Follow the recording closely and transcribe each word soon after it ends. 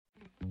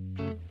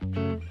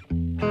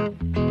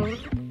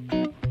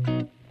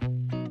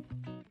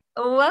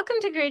Welcome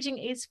to Graging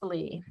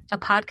Acefully, a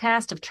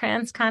podcast of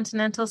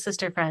transcontinental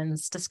sister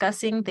friends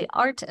discussing the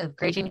art of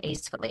graging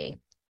acefully.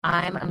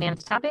 I'm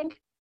Amanda Topping.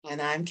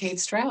 And I'm Kate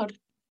Stroud.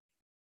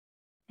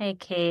 Hey,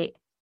 Kate.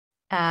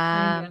 Hi,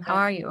 How Amanda.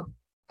 are you?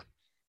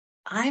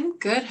 I'm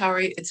good. How are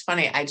you? It's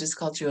funny. I just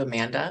called you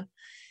Amanda.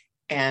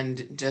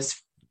 And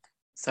just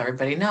so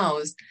everybody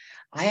knows,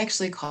 I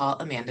actually call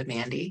Amanda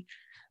Mandy,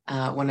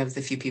 one of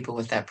the few people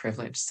with that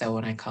privilege. So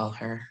when I call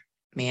her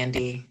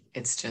Mandy,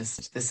 it's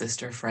just the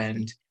sister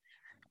friend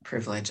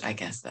privilege, I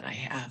guess, that I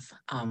have.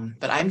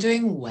 But I'm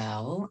doing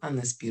well on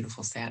this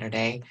beautiful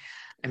Saturday.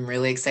 I'm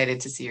really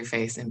excited to see your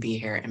face and be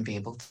here and be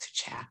able to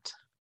chat.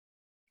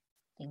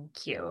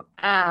 Thank you.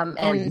 How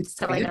are you, And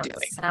so how are I you don't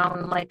doing?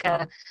 sound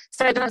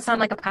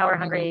like a power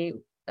hungry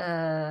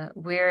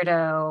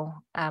weirdo.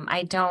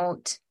 I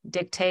don't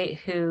dictate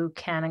who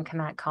can and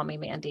cannot call me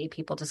Mandy.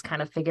 People just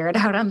kind of figure it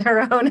out on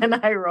their own and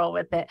I roll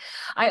with it.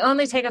 I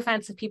only take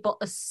offense if people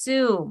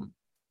assume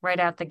right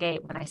out the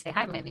gate when I say,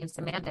 hi, my name's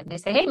Amanda. And they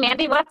say, hey,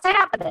 Mandy, what's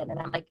happening? And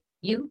I'm like,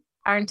 you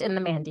aren't in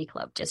the Mandy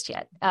club just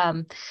yet.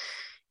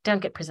 Don't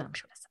get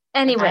presumptuous. I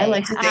Anyway,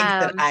 like to think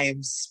that I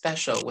am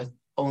special with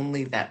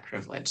only that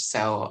privilege.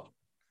 So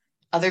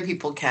other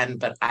people can,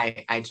 but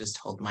I just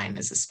hold mine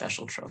as a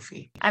special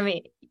trophy. I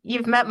mean,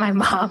 you've met my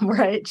mom,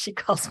 right? She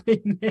calls me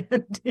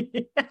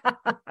Mandy.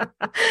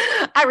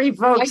 I I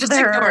revoked just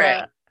ignore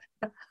it. her.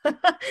 All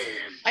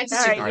I just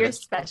right, ignored you're it.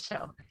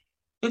 special.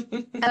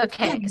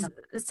 Okay,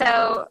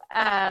 so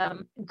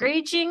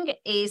Graging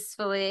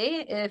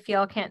Acefully, if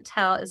y'all can't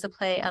tell, is a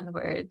play on the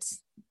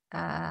words.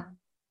 Mhm.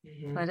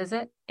 What is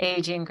it?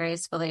 Aging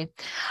gracefully.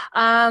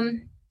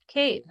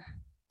 Kate,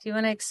 do you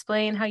want to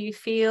explain how you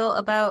feel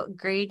about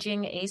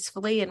Graging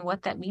Acefully and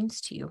what that means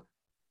to you?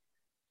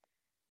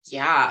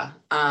 Yeah.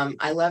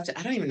 I loved it.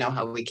 I don't even know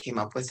how we came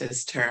up with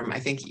this term. I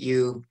think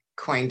you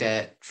coined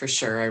it for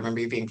sure. I remember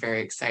you being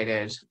very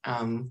excited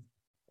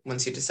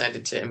once you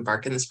decided to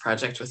embark in this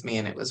project with me,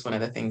 and it was one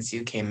of the things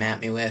you came at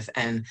me with.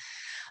 And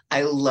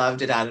I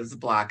loved it out of the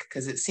block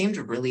because it seemed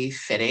really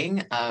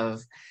fitting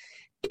of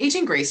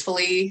aging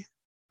gracefully.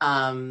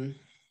 Um,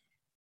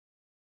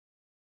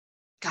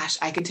 Gosh,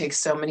 I could take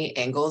so many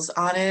angles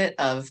on it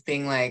of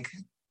being like,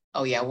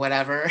 oh yeah,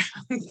 whatever.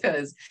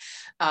 Because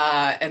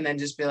and then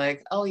just be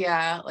like, oh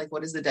yeah, like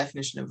what is the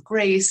definition of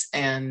grace?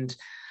 And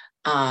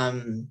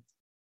um,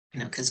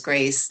 because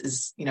grace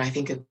is, I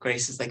think of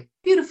grace as like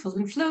beautiful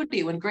and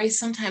floaty, when grace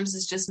sometimes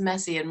is just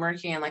messy and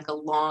murky and like a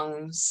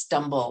long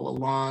stumble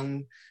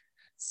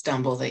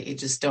that you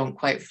just don't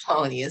quite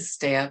follow and you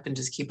stay up and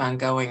just keep on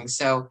going.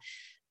 So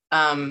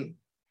um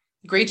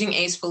Graging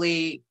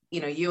Acefully,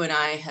 you and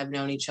I have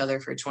known each other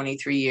for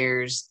 23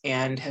 years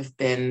and have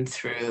been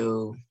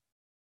through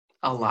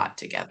a lot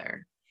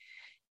together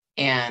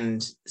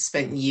and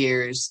spent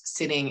years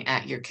sitting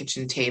at your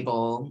kitchen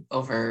table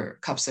over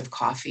cups of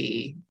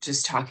coffee,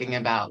 just talking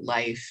about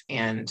life.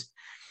 And,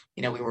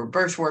 we were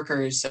birth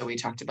workers. So we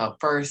talked about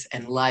birth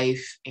and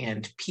life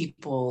and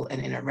people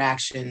and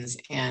interactions.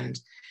 And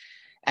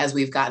as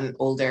we've gotten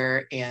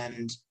older,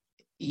 and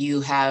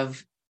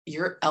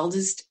your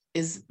eldest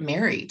is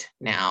married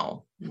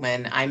now.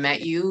 When I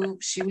met you,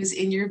 she was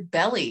in your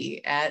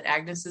belly at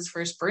Agnes's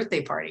first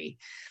birthday party.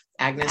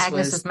 Agnes Agnes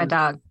was is my the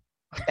dog.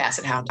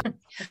 basset hound.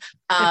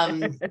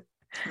 Um,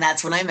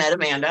 that's when I met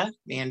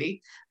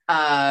Mandy.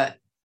 Uh,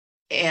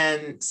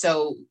 and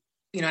so,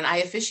 and I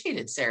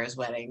officiated Sarah's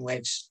wedding,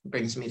 which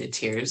brings me to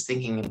tears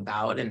thinking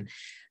about, and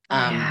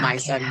Yeah, my okay.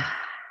 son,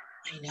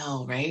 I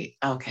know, right?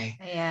 Okay.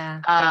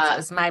 Yeah, that Uh,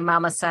 was my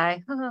mama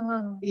sigh.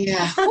 Oh.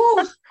 yeah.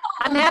 Whew.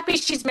 I'm happy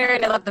she's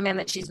married. I love the man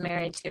that she's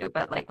married to,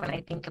 but like when I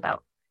think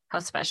about how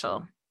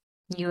special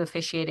you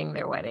officiating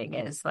their wedding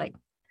is, like,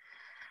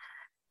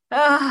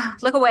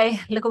 look away,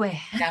 look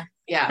away. Yeah.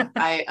 Yeah.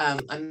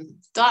 I'm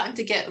starting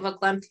to get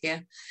verklempt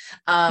here.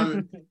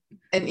 Um,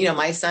 and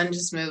my son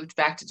just moved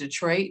back to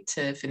Detroit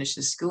to finish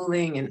his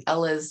schooling, and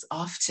Ella's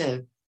off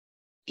to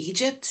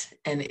Egypt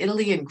and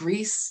Italy and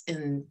Greece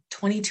in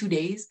 22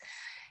 days.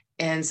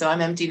 And so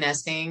I'm empty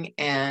nesting.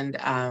 And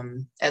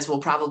as we'll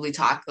probably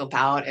talk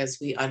about as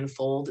we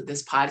unfold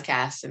this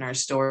podcast and our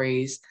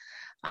stories,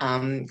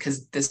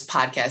 because this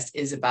podcast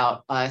is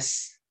about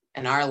us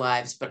and our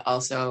lives, but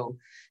also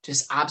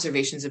just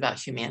observations about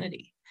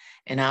humanity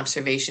and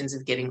observations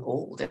of getting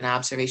old and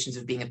observations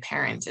of being a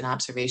parent and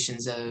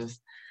observations of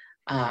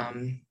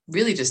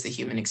really just the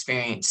human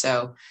experience.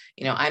 So,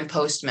 I'm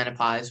post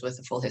menopause with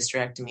a full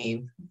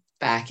hysterectomy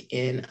back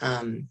in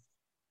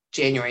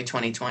January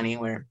 2020,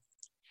 where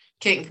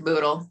kit and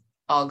caboodle,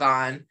 all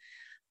gone.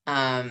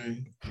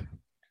 I've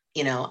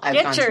Get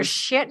gone your through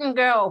shit and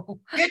go.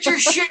 get your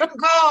shit and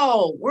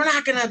go. We're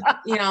not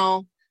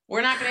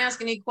gonna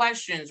ask any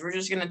questions. We're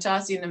just gonna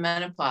toss you into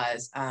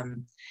menopause.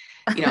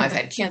 I've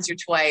had cancer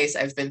twice.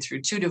 I've been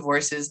through 2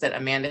 divorces that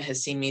Amanda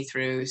has seen me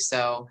through.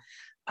 So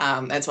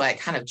that's why I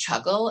kind of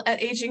chuckle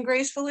at aging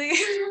gracefully.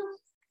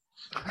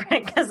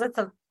 Right, because it's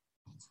a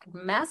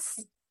mess.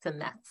 It's a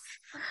mess.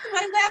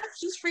 My laugh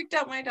just freaked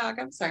out my dog.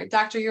 I'm sorry.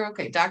 Doctor, you're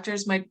okay.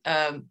 Doctor's my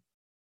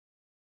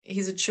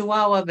He's a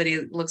Chihuahua, but he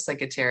looks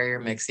like a terrier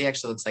mix. He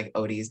actually looks like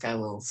Odie. He's got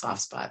a little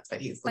soft spot, but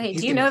Wait, he's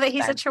do you gonna know be that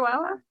he's a fine.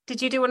 Chihuahua?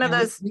 Did you do one of Yeah,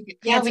 those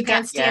yeah, fancy we got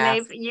pants yeah.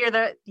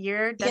 DNA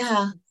year? That's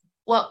Yeah.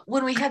 Well,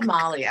 when we had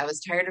Molly, I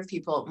was tired of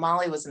people.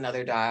 Molly was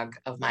another dog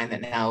of mine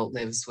that now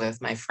lives with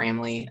my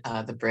family,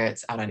 the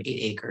Brits, out on 8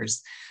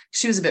 acres.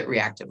 She was a bit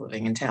reactive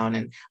living in town,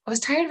 and I was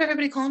tired of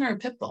everybody calling her a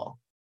pit bull. oh.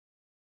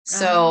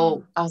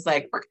 So I was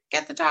like, we're gonna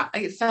get the dog.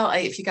 I felt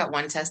like if you got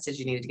one tested,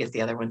 you needed to get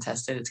the other one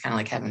tested. It's kind of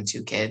like having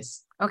two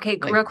kids. Okay,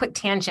 Like, real quick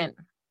tangent.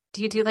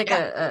 Do you do like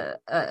yeah,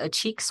 a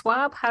cheek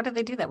swab? How do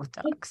they do that with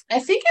dogs? I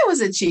think it was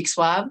a cheek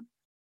swab.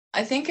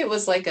 I think it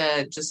was like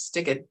a just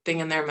stick a thing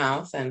in their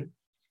mouth, and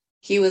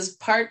he was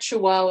part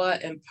Chihuahua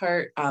and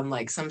part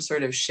like some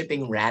sort of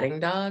shipping ratting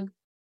dog.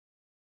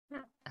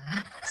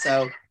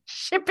 So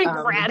Shipping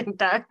um ratting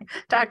dog.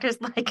 Doctor's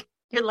like,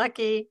 you're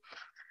lucky.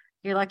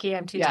 You're lucky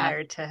I'm too yeah,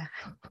 tired to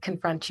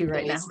confront you yeah,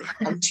 right now.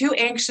 I'm too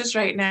anxious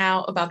right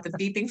now about the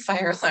beeping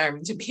fire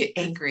alarm to be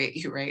angry at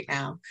you right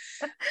now.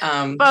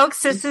 Um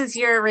Folks, this is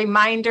your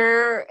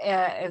reminder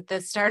at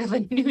the start of a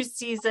new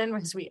season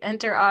as we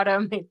enter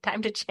autumn.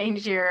 Time to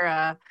change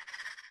your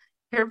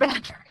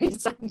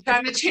batteries on your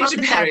time to change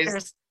smoke the batteries.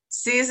 detectors.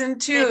 Season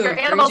two If your of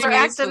animals are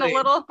Graging acting a Acefully.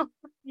 little,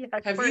 yeah,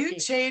 Have you quirky.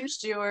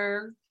 changed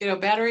your,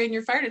 battery in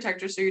your fire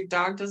detector so your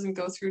dog doesn't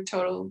go through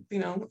total,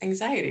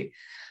 anxiety?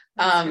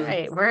 That's Um,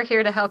 right. We're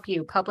here to help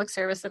you. Public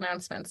service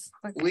announcements.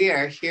 Okay. we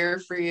are here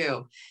for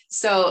you.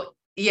 So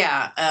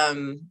yeah,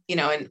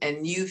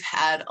 and you've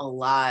had a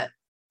lot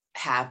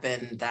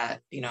happen that,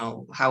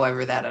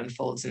 however that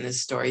unfolds in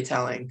this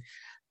storytelling.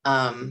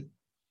 Um,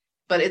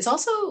 but it's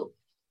also,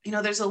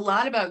 there's a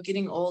lot about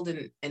getting old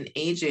and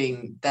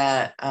aging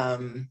that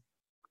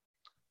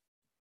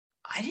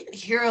I didn't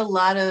hear a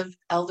lot of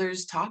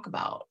elders talk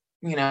about,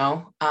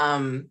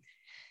 and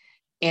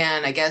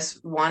I guess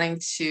wanting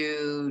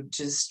to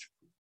just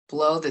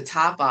blow the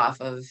top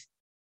off of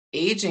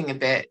aging a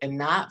bit, and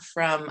not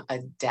from a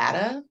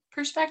data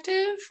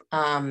perspective,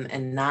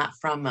 and not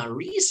from a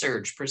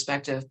research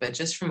perspective, but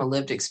just from a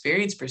lived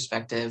experience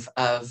perspective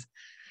of,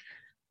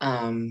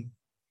 I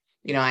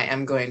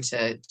am going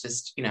to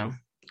just,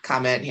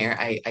 comment here.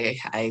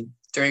 I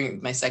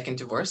during my second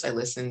divorce, I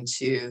listened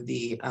to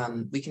the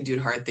We Can Do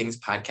Hard Things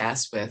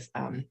podcast with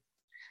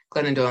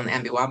Glennon Doyle and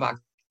Ambi Wambach.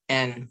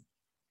 And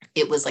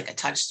it was like a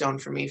touchstone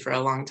for me for a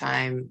long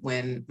time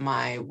when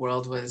my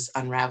world was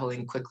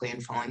unraveling quickly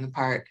and falling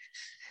apart,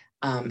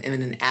 in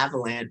an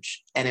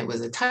avalanche. And it was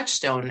a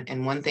touchstone.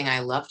 And one thing I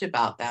loved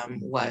about them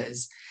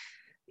was,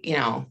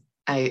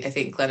 I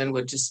think Glennon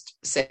would just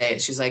say,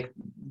 she's like,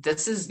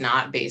 this is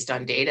not based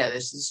on data.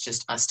 This is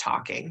just us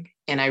talking.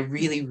 And I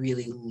really,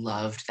 really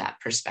loved that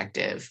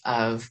perspective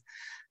of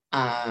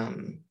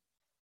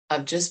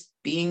just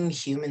being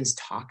humans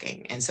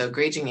talking. And so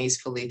Graging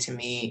Acefully to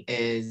me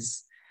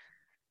is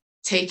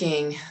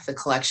taking the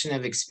collection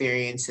of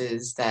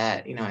experiences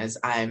that,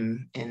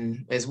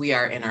 as we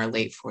are in our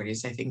late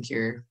 40s. I think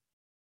you're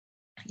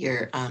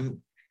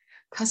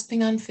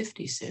cusping on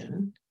 50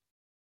 soon.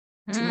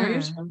 2 more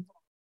years.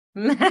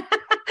 Hmm.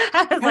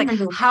 I was I like,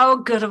 remember, how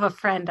good of a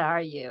friend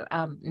are you?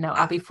 No,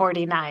 I'll uh, be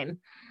 49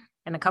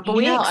 in a couple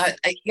weeks.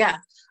 yeah,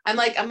 I'm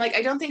like,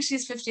 I don't think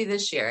she's 50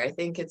 this year. I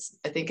think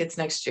it's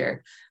next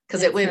year,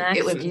 because it It's went it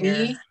next went year.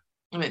 me,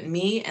 it went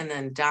me, and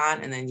then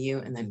Don, and then you,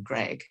 and then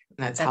Greg.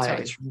 And that's how That's I right.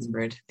 always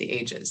remembered the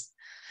ages.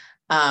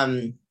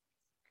 Um,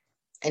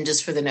 and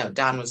just for the note,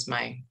 Don was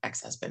my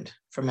ex-husband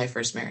from my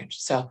first marriage.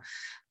 So,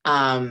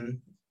 um,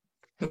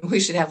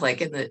 we should have,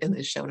 like, in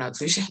the show notes,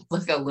 we should have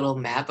like a little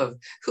map of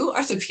who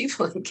are the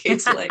people in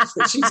Kate's life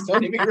that she's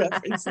going to be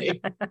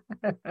referencing.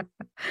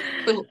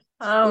 Little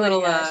Oh my little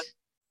gosh.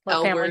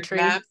 Little L family word tree.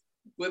 map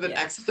with an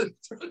Yeah. excellent.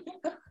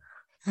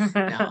 No,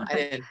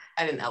 I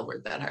didn't L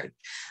word that hard.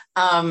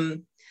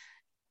 Um,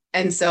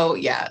 and so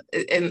yeah,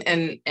 and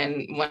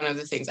one of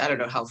the things, I don't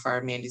know how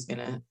far Mandy's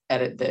gonna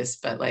edit this,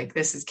 but like,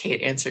 this is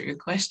Kate answer your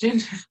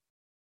question.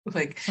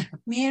 Like,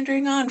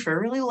 meandering on for a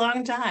really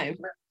long time,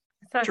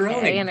 It's okay. I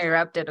droning.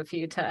 interrupted a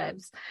few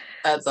times.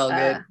 That's all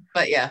Uh, good.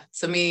 But yeah,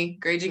 so me,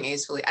 Graging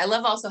Acefully. I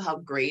love also how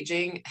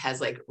Graging has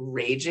like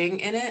raging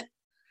in it.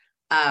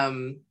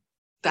 Um,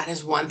 that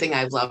is one thing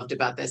I've loved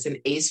about this. And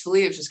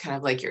Acefully, it's just kind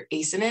of like you're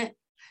acing it.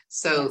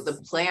 So the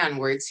yes. play on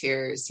words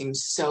here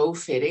seems so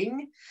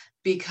fitting,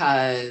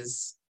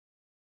 because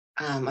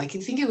I can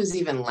think it was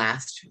even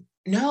last,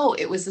 no,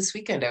 it was this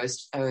weekend. I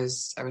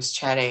was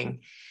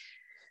chatting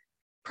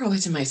probably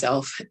to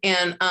myself,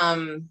 and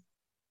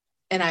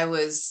I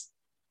was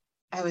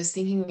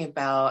thinking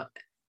about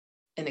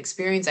an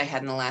experience I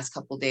had in the last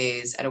couple of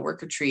days at a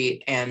work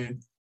retreat,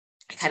 and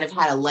I kind of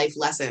had a life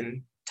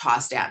lesson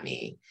tossed at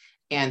me,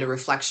 and a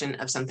reflection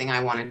of something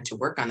I wanted to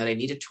work on, that I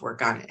needed to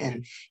work on.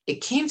 And I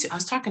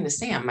was talking to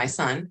Sam, my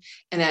son,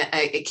 and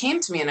it came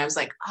to me, and I was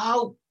like,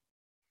 oh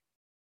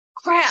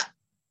crap,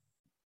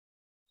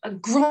 a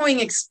growing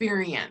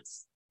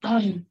experience.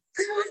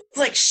 It's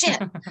like shit.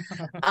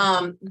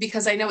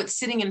 Because I know it's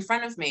sitting in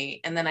front of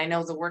me, and then I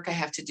know the work I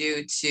have to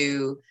do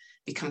to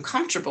become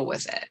comfortable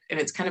with it. And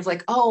it's kind of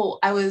like, oh,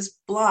 I was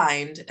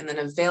blind and then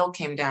a veil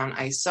came down.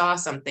 I saw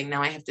something.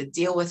 Now I have to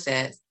deal with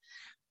it.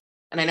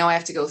 And I know I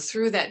have to go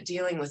through that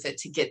dealing with it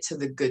to get to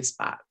the good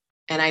spot.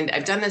 And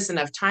I've done this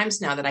enough times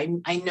now that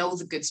I know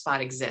the good spot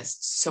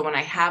exists. So when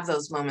I have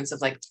those moments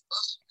of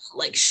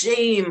like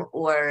shame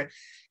or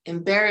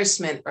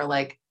embarrassment or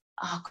like,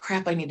 oh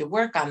crap, I need to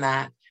work on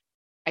that,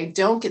 I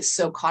don't get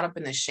so caught up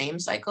in the shame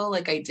cycle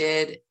like I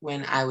did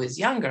when I was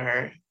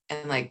younger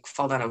and like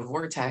fall down a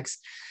vortex.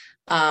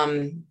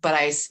 But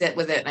I sit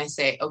with it and I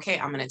say, okay,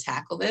 I'm going to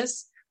tackle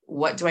this.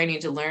 What do I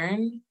need to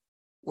learn?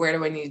 Where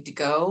do I need to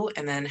go?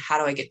 And then how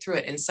do I get through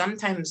it? And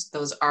sometimes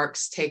those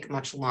arcs take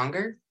much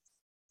longer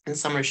and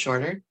some are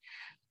shorter.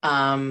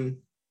 And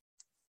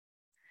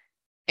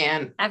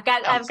I've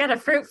got a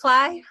fruit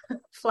fly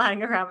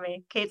flying around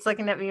me. Kate's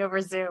looking at me over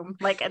Zoom,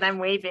 like, and I'm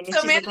waving, and she's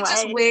like, Amanda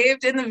just "Why?"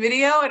 waved in the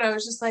video, and I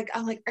was just like,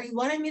 I'm like, are you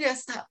wanting me to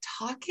stop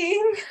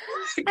talking?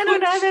 I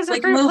don't know. There's a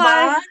Like fruit move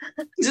fly.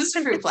 on? Just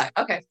fruit fly.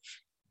 Okay.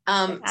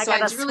 I So I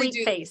got a do really sweet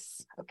do.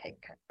 face. Okay,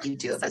 good. You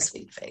do have a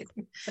Sorry. sweet face.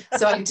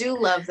 So I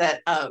do love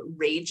that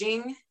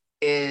raging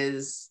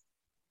is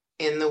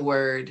in the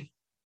word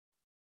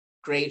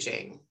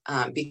graging,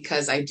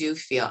 because I do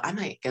feel, I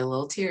might get a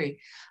little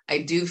teary. I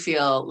do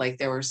feel like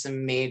there were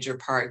some major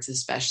parts,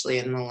 especially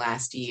in the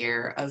last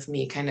year, of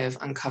me kind of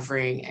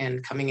uncovering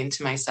and coming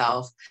into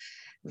myself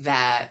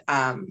that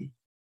I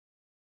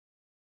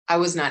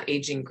was not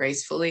aging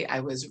gracefully. I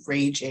was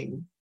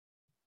raging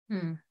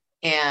Hmm.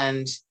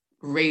 and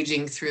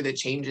raging through the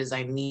changes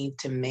I need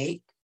to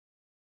make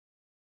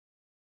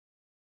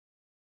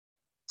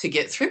to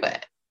get through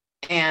it,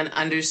 and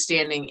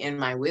understanding in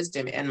my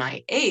wisdom and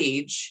my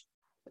age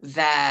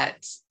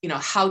that,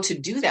 how to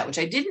do that, which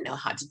I didn't know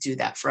how to do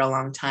that for a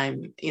long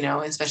time,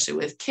 especially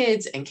with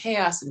kids and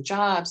chaos and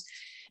jobs.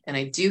 And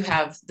I do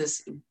have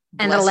this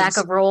And a lack blessed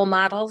of role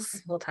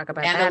models. We'll talk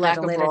about and a that at lack a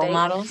of later role date.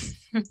 models.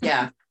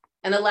 Yeah.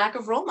 And a lack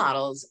of role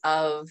models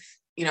of,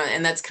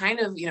 and that's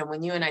kind of,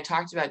 when you and I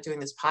talked about doing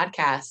this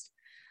podcast,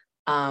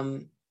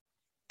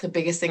 the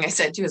biggest thing I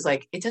said to you is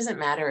like, it doesn't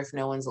matter if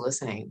no one's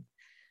listening.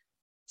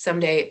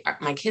 Someday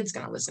my kid's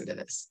going to listen to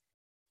this.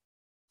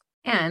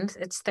 And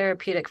it's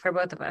therapeutic for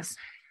both of us.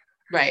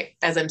 Right.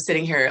 As I'm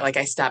sitting here, like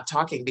I stopped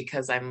talking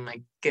because I'm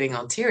like getting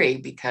all teary,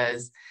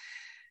 because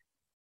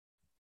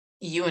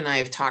you and I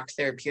have talked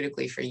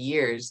therapeutically for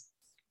years.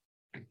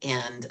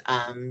 And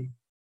I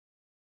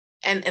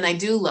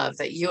do love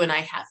that you and I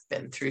have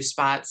been through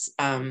spots.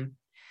 We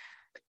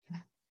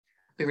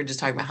were just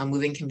talking about how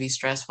moving can be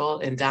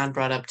stressful, and Don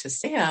brought up to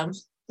Sam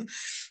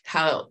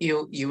how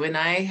you and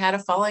I had a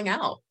falling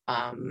out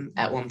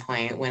at one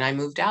point when I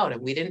moved out,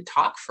 and we didn't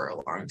talk for a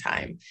long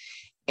time.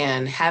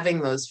 And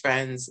having those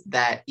friends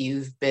that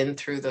you've been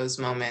through those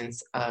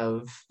moments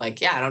of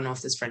like, yeah, I don't know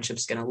if this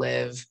friendship's going to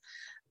live.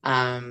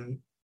 I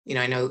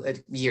know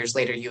years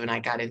later, you and I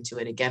got into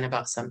it again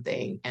about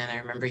something. And I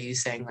remember you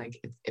saying like,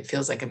 it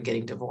feels like I'm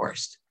getting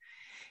divorced.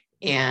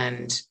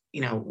 And,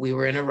 we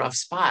were in a rough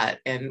spot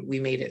and we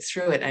made it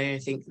through it. And I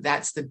think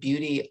that's the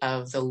beauty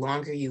of the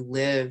longer you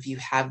live, you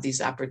have these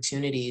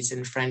opportunities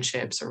in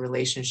friendships or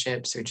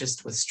relationships or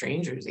just with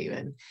strangers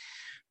even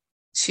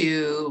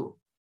to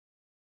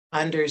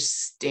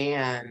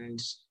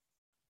understand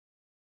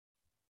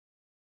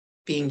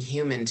being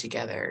human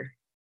together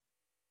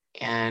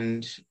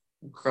and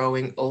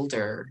growing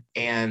older.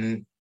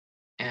 And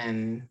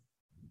I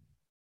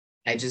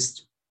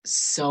just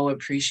so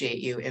appreciate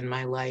you in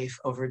my life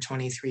over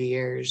 23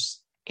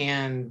 years.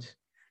 And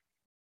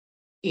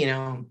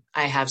I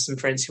have some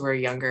friends who are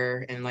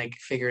younger and like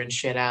figuring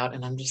shit out,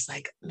 and I'm just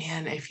like,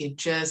 man, if you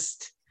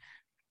just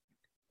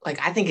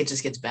like, I think it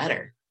just gets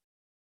better.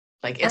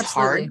 Like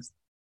Absolutely.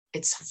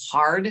 it's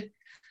hard,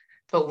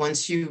 but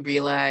once you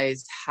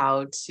realize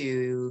how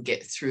to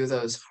get through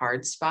those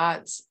hard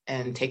spots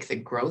and take the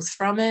growth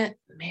from it,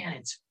 man,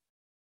 it's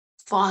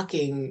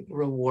fucking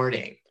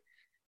rewarding.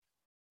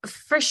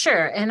 For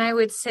sure. And I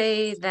would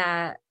say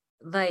that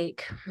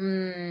like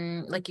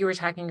you were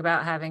talking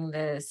about having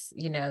this,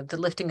 the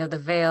lifting of the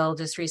veil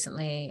just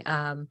recently,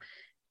 and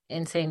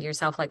saying to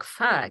yourself, like,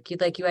 fuck, you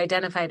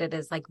identified it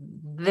as like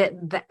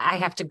that I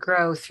have to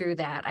grow through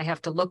that. I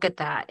have to look at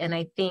that. And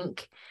I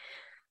think,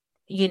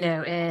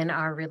 in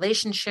our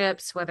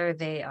relationships, whether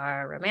they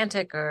are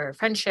romantic or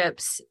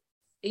friendships,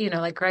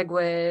 like Greg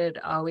would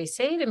always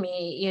say to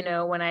me,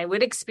 when I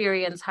would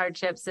experience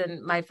hardships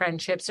in my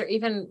friendships or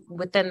even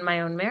within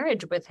my own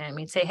marriage with him,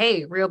 he'd say,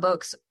 hey, real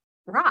books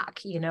rock,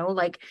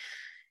 like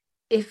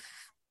if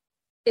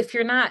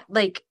you're not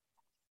like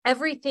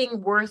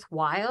everything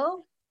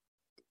worthwhile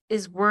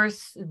is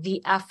worth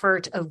the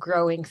effort of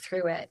growing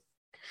through it.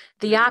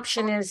 The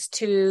option is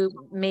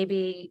to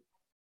maybe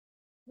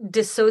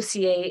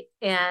dissociate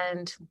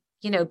and,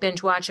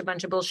 binge watch a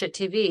bunch of bullshit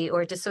TV,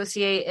 or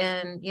dissociate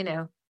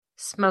and,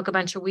 smoke a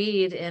bunch of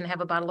weed and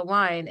have a bottle of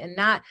wine and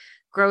not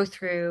grow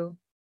through,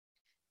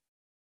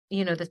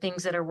 the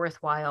things that are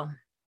worthwhile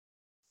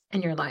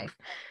in your life.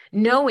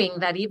 Knowing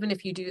that even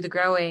if you do the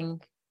growing,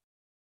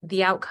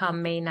 the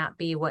outcome may not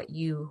be what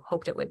you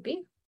hoped it would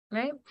be,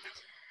 right?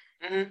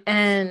 Mhm.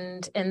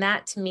 And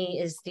that to me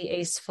is the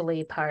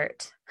Acefully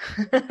part.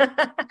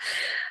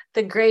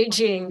 The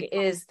Graging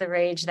is the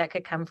rage that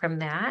could come from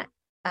that.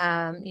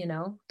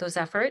 Those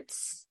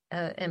efforts,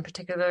 and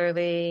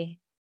particularly,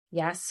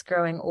 yes,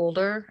 growing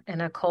older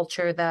in a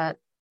culture that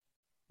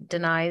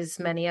denies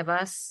many of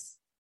us,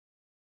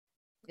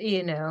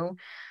 you know,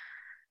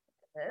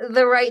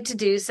 the right to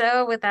do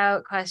so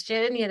without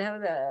question,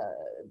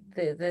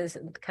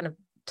 the kind of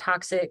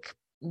toxic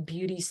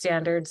beauty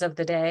standards of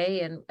the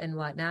day and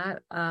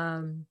whatnot.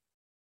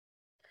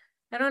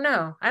 I don't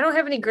know. I don't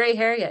have any gray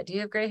hair yet. Do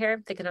you have gray hair?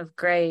 I'm thinking of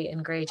gray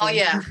and Oh graging.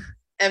 yeah.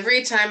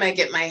 Every time I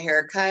get my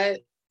hair cut,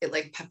 it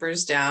like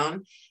peppers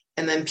down.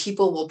 And then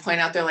people will point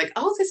out, they're like,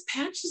 oh, this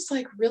patch is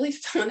like really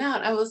filling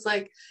out. I was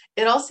like,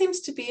 it all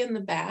seems to be in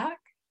the back.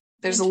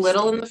 There's a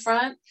little in Interesting. the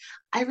front.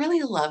 I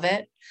really love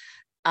it.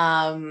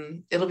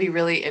 It'll be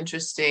really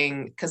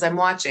interesting because I'm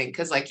watching,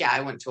 because like, yeah,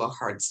 I went to a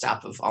hard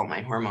stop of all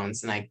my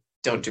hormones and I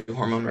don't do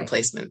hormone Right.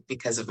 replacement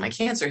because of my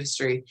cancer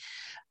history.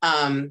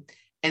 Um,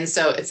 and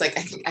so it's like,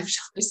 I think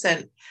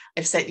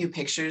I've sent you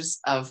pictures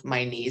of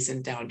my knees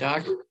in down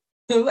dog.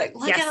 Like,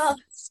 look at all Yes.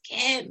 the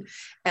skin.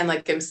 And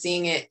like, I'm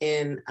seeing it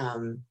in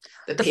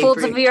the The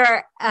folds of papering,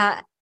 your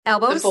the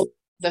elbows. fold,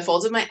 the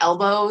folds of my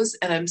elbows,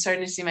 and I'm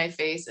starting to see my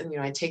face. And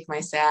I take my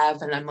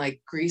salve and I'm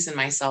like greasing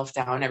myself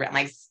down. I'm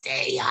like,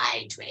 stay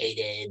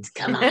hydrated.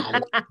 Come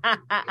on.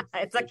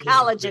 It's a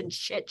collagen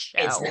shit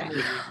It's show. not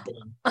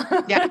happening.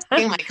 Yeah, I'm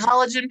taking my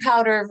collagen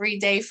powder every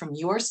day from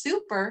Your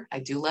Super. I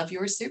do love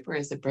Your Super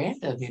as a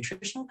brand of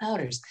nutritional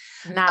powders.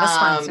 Not a Um,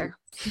 sponsor.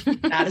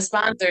 not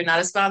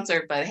a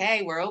sponsor, but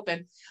hey, we're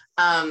open.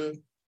 Um,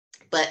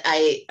 but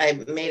I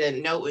made a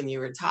note when you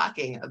were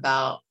talking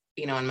about,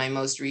 in my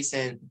most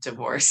recent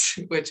divorce,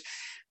 which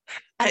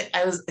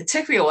it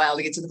took me a while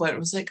to get to the point where I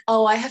was like,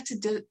 oh, I have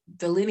to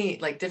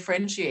delineate, like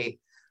differentiate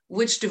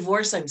which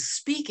divorce I'm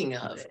speaking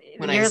of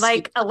when I You're speak.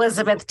 like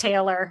Elizabeth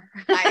Taylor.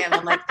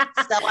 I'm like,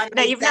 so on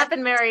No, my you've not seventh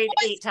been married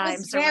divorce, eight it was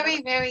times or whatever.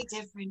 very, very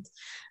different.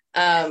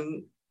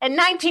 Um, In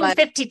but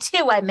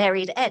 1952, I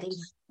married Eddie.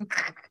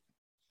 I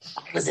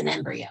was an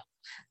embryo.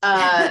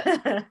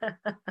 Uh,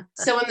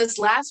 so in this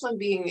last one,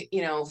 being,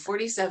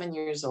 47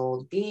 years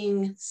old,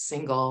 being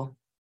single,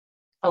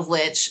 of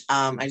which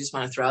I just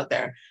want to throw out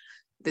there,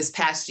 this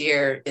past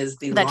year is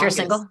the That you're longest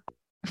single.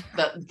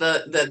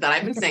 that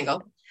I've been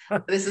single.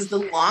 This is the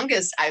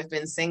longest I've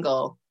been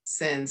single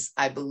since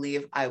I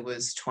believe I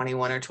was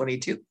 21 or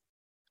 22.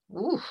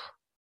 Ooh, that's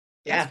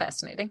Yeah.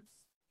 fascinating.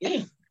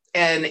 Yeah.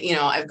 And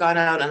I've gone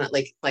out on it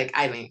like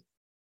I mean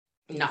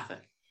nothing.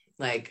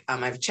 Like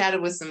I've chatted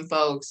with some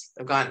folks.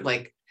 I've gone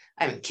like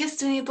I haven't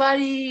kissed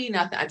anybody,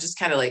 nothing. I'm just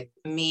kind of like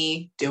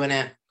me doing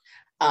it.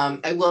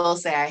 I will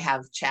say I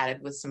have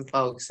chatted with some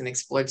folks and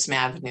explored some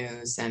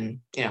avenues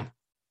and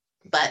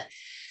but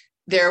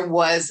there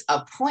was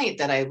a point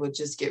that I would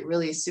just get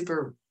really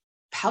super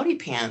pouty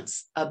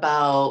pants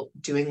about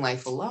doing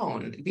life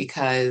alone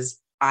because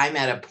I'm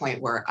at a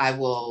point where I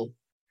will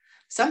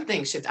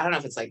something shift. I don't know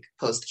if it's like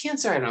post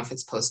cancer. I don't know if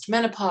it's post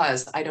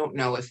menopause. I don't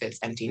know if it's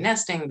empty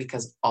nesting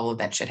because all of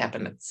that shit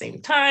happened at the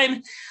same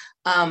time.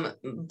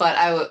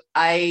 But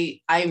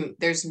I'm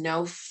there's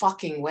no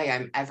fucking way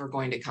I'm ever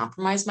going to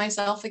compromise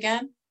myself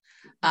again.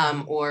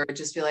 Or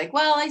just be like,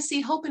 well, I see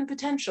hope and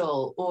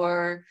potential,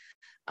 or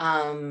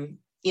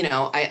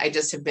I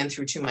just have been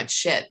through too much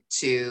shit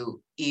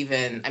to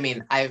even, I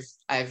mean, I've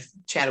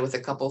chatted with a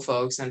couple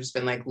folks and I've just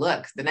been like,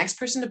 look, the next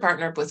person to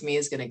partner up with me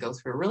is going to go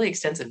through a really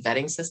extensive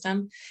vetting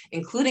system,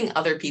 including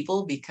other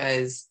people,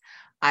 because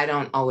I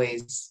don't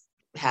always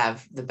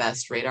have the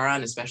best radar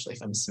on, especially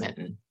if I'm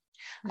smitten.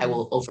 I Mm-hmm.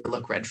 will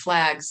overlook red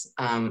flags.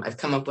 I've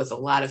come up with a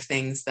lot of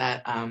things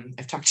that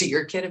I've talked to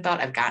your kid about.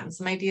 I've gotten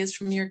some ideas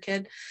from your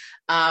kid.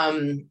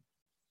 Um,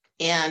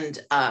 and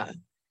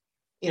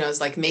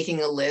it's like making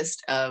a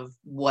list of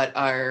what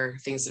are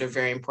things that are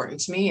very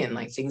important to me and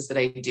like things that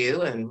I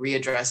do and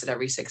readdress it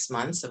every 6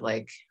 months of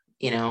like,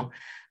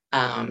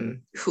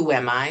 who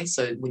am I?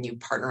 So when you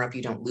partner up,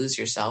 you don't lose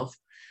yourself.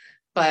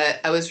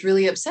 But I was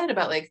really upset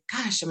about like,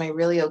 gosh, am I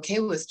really okay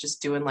with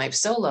just doing life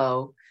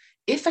solo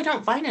if I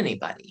don't find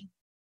anybody?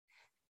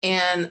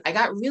 And I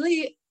got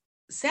really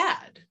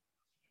sad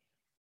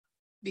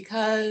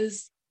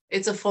because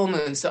it's a full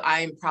moon. So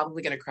I'm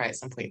probably going to cry at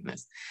some point in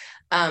this.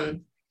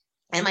 Um,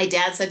 and my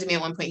dad said to me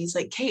at one point, he's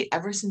like, Kate,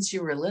 ever since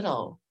you were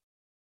little,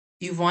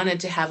 you've wanted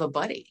to have a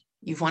buddy.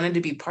 You've wanted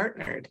to be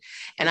partnered.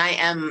 And I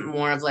am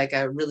more of like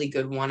a really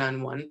good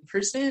one-on-one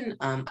person.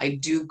 I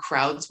do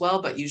crowds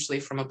well, but usually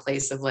from a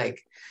place of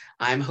like,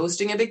 I'm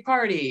hosting a big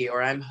party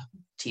or I'm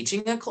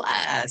teaching a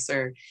class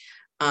or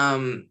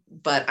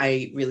but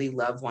I really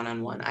love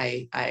one-on-one.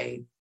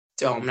 I'm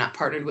not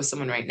partnered with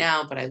someone right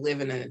now, but I live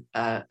in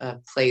a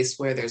place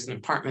where there's an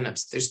apartment up.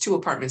 There's two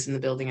apartments in the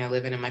building I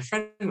live in, and my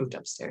friend moved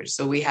upstairs.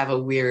 So we have a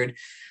weird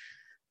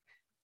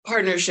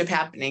partnership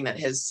happening that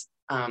has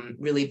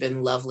really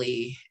been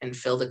lovely and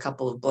filled a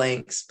couple of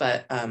blanks.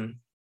 But And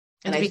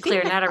and to I be think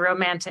clear, that not a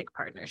romantic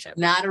partnership.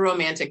 not a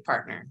romantic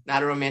partner,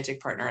 not a romantic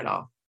partner at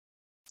all.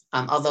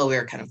 Although we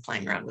were kind of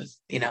playing around with,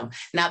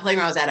 not playing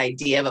around with that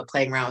idea, but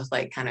playing around with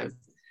like kind of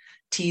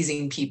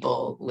teasing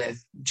people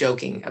with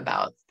joking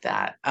about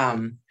that.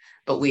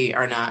 But we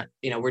are not,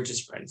 we're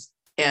just friends.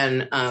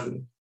 And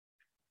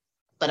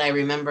but I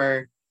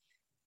remember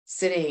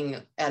sitting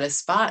at a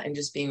spot and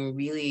just being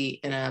really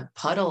in a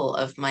puddle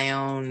of my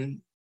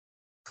own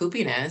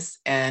poopiness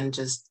and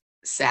just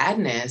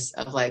sadness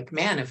of like,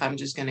 man, if I'm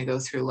just going to go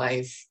through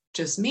life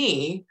just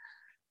me,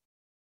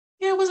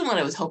 it wasn't what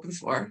I was hoping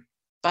for.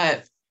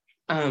 But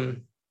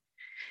and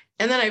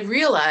then I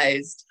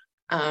realized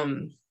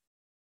I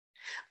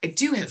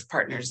do have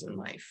partners in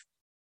life,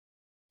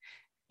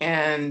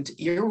 and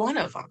you're one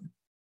of them.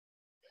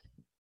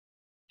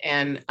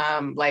 And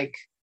like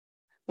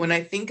when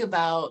I think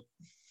about,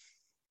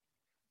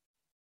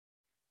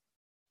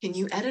 can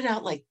you edit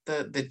out like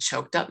the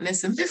choked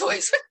upness in my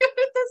voice?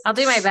 I'll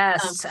do my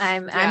best.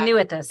 I'm new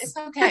at this. It's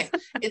okay.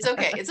 It's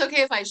okay. It's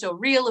okay if I show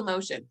real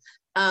emotion.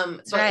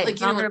 That's But right. like,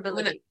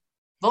 Vulnerability.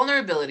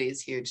 Vulnerability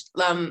is huge.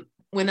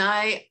 When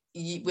I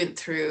went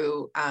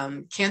through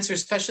cancer,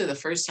 especially the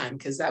first time,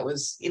 because that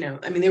was,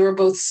 they were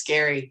both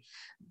scary,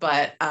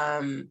 but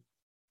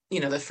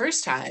the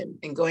first time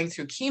and going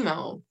through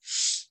chemo,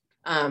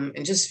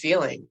 and just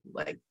feeling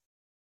like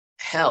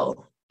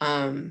hell,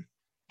 and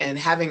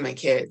having my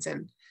kids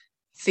and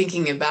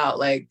thinking about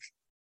like,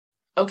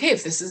 okay,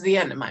 if this is the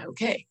end, am I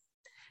okay?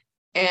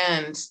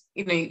 And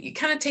you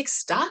kind of take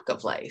stock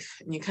of life,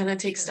 and you kind of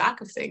take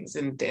stock of things,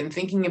 and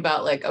thinking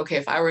about like, okay,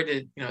 if I were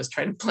to, I was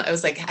trying to plan, I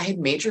was like, I had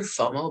major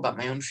FOMO about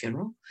my own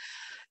funeral.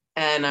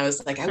 And I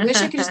was like, I wish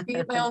I could just be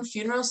at my own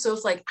funeral. So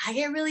if like I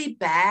get really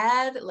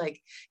bad, like,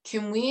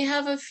 can we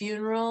have a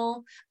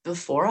funeral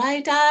before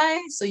I die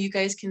so you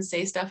guys can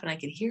say stuff and I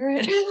can hear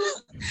it?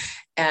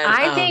 And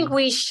I think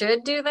we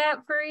should do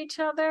that for each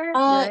other,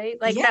 right?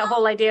 Like yeah. that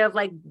whole idea of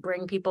like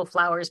bring people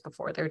flowers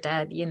before they're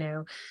dead,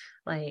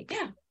 like,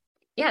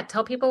 yeah,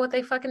 tell people what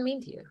they fucking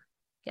mean to you.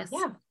 Yes.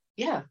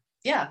 Yeah.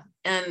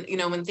 And,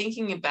 when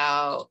thinking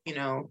about,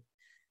 you're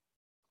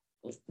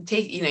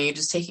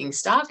just taking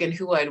stock and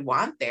who I'd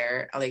want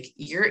there, like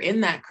you're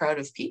in that crowd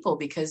of people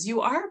because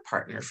you are a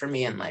partner for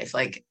me in life.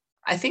 Like,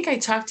 I think I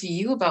talked to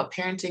you about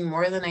parenting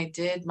more than I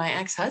did my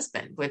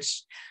ex-husband,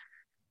 which,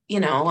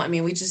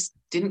 we just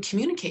didn't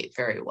communicate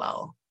very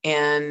well.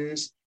 And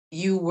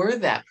you were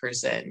that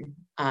person.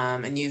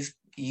 And you've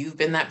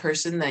been that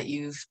person that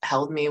you've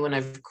held me when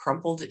I've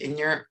crumpled in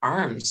your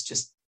arms,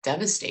 just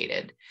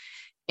devastated.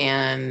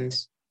 And,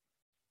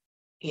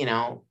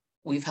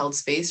 we've held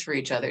space for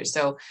each other.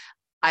 So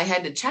I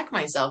had to check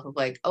myself of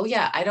like, oh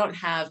yeah, I don't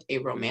have a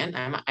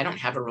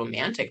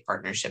romantic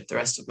partnership the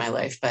rest of my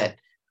life, but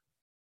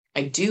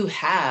I do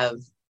have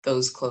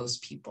those close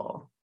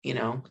people,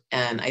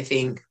 and I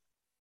think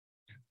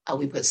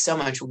we put so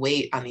much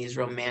weight on these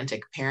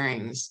romantic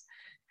pairings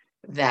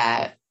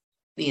that,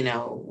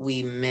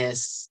 we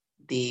miss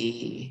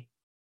the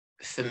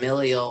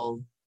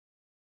familial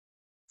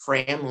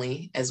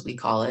family, as we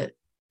call it.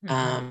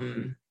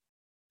 Mm-hmm.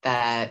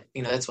 That,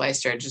 that's why I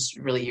started just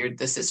really, you're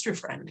the sister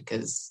friend,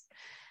 because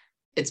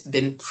it's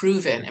been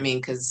proven.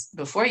 Because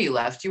before you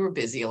left, you were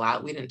busy a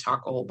lot. We didn't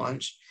talk a whole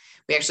bunch.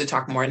 We actually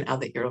talk more now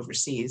that you're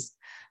overseas.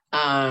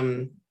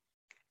 And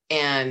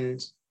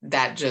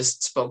that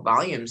just spoke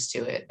volumes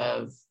to it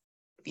of,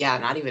 yeah,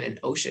 not even an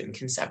ocean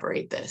can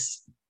separate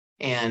this.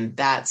 And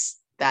that's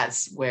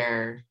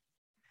where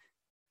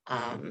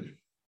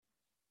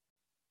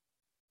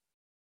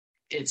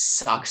it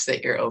sucks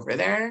that you're over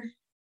there.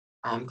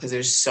 Because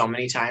there's so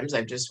many times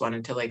I've just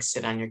wanted to like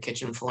sit on your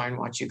kitchen floor and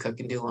watch you cook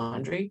and do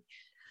laundry,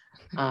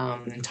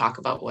 and talk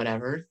about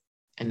whatever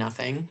and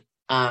nothing.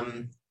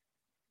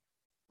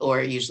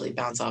 Or usually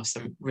bounce off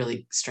some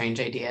really strange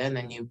idea, and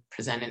then you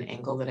present an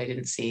angle that I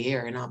didn't see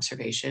or an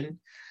observation,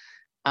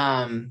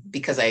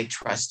 because I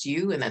trust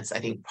you. And that's,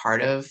 I think,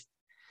 part of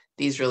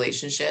these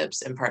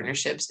relationships and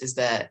partnerships is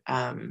that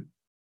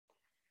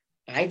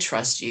I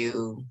trust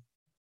you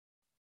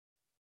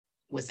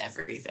with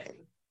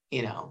everything,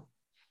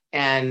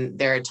 And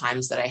there are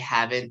times that I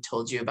haven't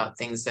told you about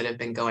things that have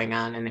been going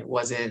on, and it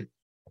wasn't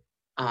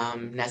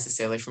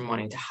necessarily from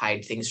wanting to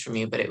hide things from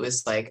you, but it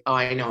was like, oh,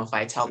 I know if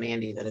I tell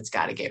Mandy that it's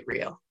got to get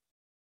real.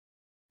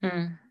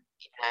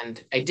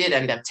 And I did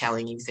end up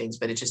telling you things,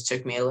 but it just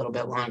took me a little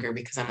bit longer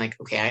because I'm like,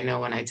 okay, I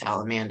know when I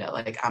tell Amanda,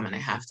 like I'm going to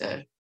have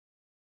to,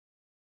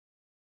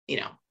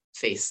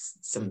 face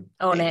some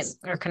own things.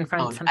 it or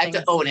confront something. I have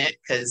to own it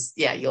because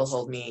you'll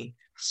hold me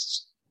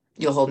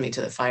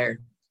to the fire.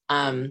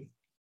 And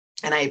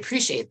I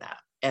appreciate that.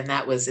 And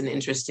that was an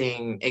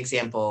interesting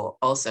example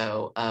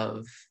also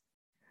of,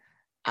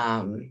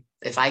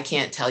 if I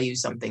can't tell you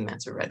something,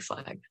 that's a red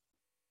flag.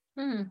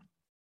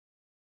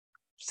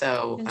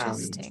 So,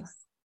 interesting.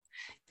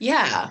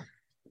 Yeah.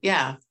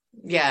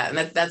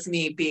 And that's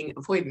me being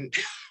avoidant.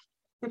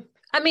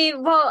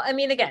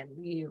 Again,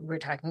 we're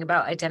talking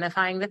about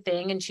identifying the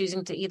thing and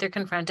choosing to either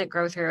confront it,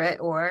 grow through it,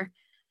 or,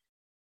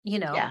 you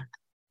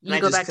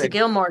go back to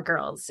Gilmore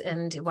Girls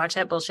and watch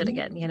that bullshit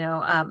again,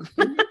 I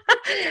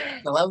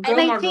love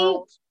Gilmore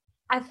Girls.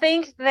 I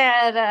think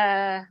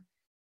that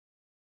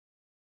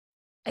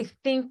I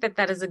think that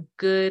that is a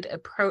good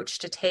approach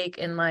to take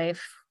in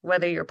life,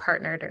 whether you're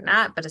partnered or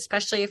not, but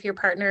especially if you're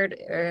partnered,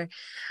 or,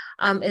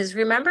 is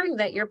remembering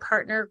that your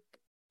partner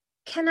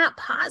cannot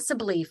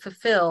possibly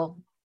fulfill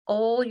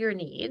all your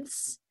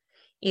needs,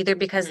 either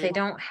because they Mhm.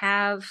 don't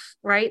have,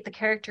 right, the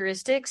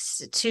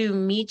characteristics to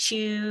meet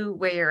you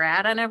where you're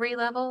at on every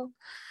level.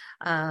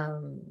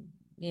 Um,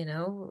 you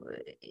know,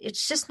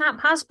 it's just not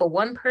possible.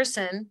 One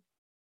person,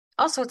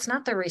 also, it's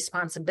not their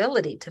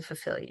responsibility to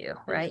fulfill you,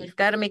 right? Mhm. You've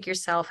got to make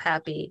yourself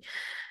happy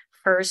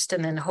first,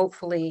 and then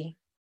hopefully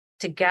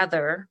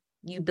together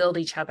you build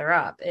each other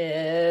up.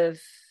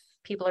 If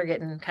people are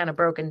getting kind of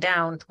broken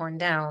down, torn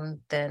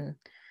down, then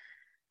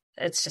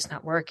it's just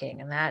not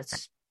working. And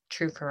that's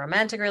true for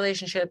romantic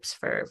relationships,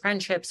 for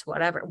friendships,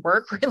 whatever,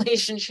 work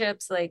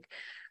relationships, like,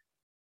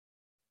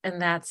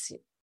 and that's,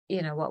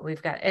 what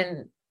we've got.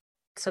 And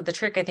so the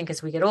trick, I think,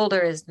 as we get older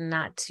is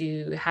not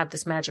to have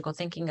this magical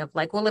thinking of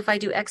like, well, if I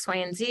do X, Y,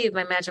 and Z,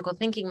 my magical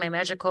thinking, my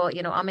magical,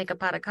 I'll make a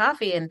pot of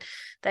coffee and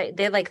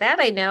they like that.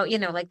 I know,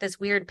 like this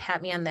weird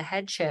pat me on the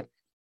head shit,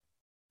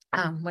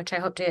 which I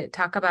hope to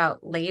talk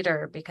about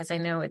later because I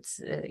know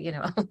it's,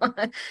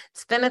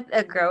 it's been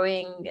a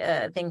growing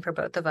thing for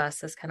both of us,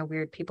 this kind of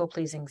weird people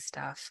pleasing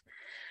stuff.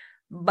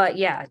 But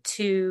yeah,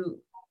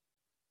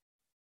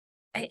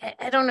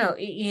 I don't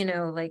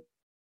know, like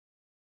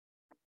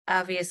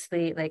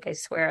obviously, like I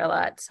swear a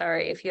lot.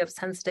 Sorry if you have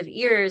sensitive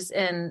ears.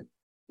 And,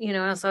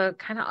 also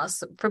kind of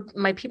also for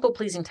my people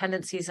pleasing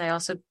tendencies, I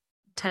also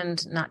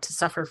tend not to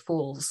suffer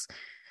fools.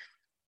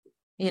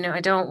 I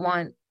don't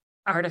want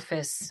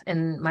artifice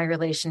in my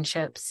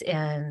relationships,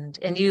 and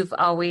you've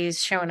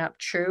always shown up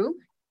true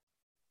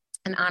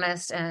and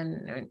honest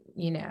and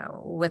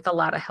with a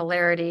lot of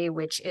hilarity,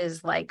 which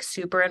is like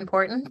super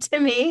important to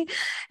me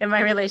in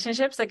my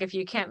relationships. Like if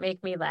you can't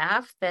make me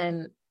laugh,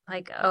 then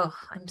like, oh,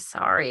 I'm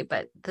sorry,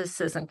 but this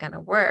isn't going to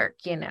work.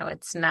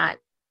 It's not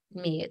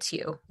me, it's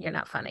you. You're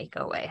not funny,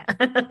 go away.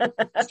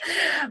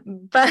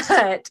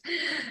 But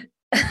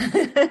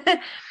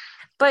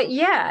but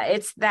yeah,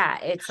 it's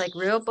like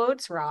real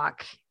boats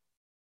rock,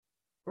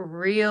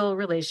 real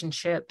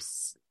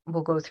relationships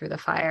will go through the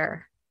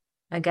fire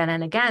again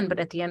and again. But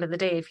at the end of the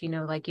day, if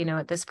like,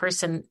 what, this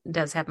person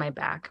does have my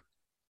back,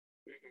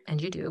 and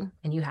you do,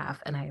 and you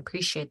have, and I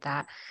appreciate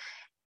that.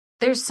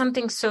 There's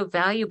something so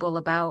valuable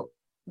about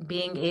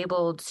being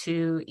able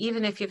to,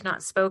 even if you've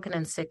not spoken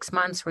in 6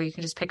 months, where you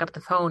can just pick up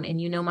the phone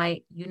and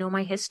my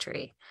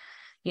history,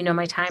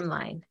 my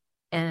timeline.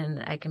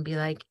 And I can be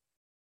like,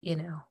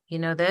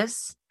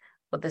 this,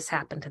 well, this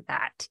happened to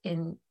that.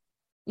 And,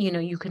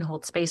 you can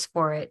hold space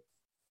for it.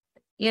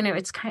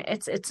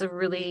 It's a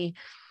really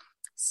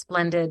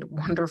splendid,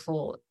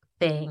 wonderful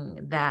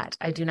thing that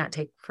I do not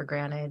take for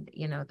granted,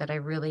 that I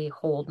really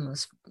hold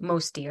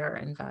most dear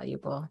and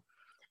valuable.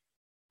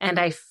 And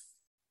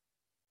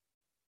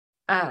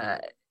uh,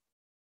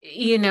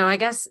 I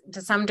guess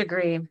to some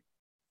degree,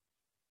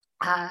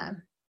 uh,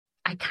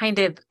 I kind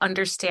of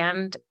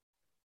understand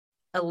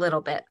a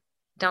little bit.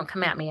 Don't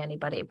come at me,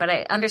 anybody, but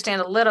I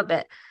understand a little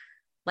bit,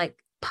 like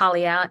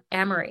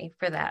polyamory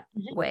for that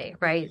Mhm. way,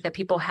 right? That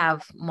people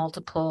have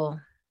multiple,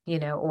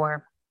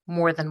 or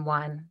more than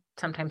one,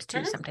 sometimes two,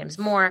 Mhm. sometimes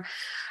more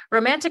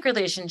romantic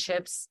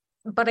relationships,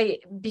 but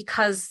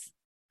because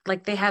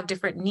like they have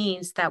different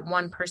needs that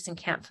one person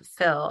can't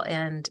fulfill.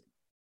 And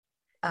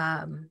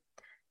um,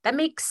 that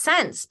makes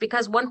sense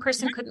because one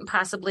person couldn't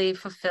possibly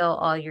fulfill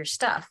all your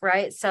stuff,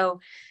 right?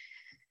 So,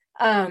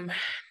 um,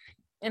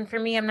 and for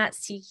me, I'm not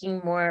seeking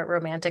more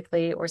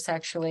romantically or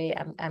sexually.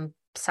 I'm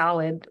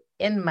solid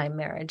in my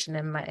marriage and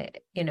in my,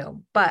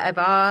 but I've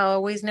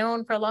always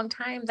known for a long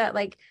time that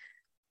like,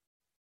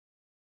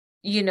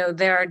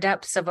 there are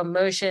depths of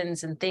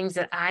emotions and things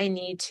that I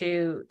need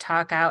to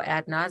talk out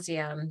ad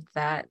nauseum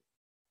that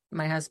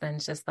my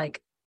husband's just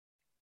like,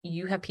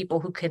 you have people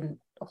who can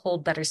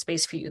hold better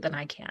space for you than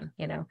I can,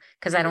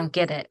 because I Mhm. don't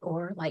get it,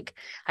 or like,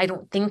 I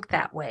don't think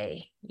that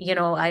way,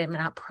 I am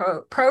not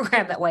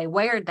programmed that way,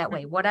 wired that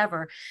way,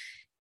 whatever.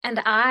 And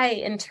I,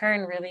 in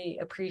turn, really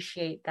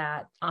appreciate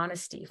that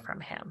honesty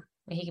from him.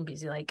 He can be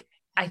like,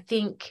 I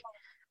think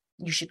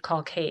you should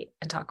call Kate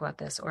and talk about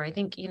this. Or I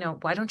think,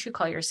 why don't you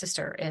call your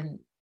sister and,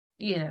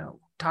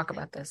 talk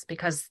about this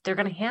because they're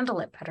going to handle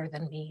it better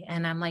than me.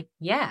 And I'm like,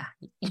 yeah,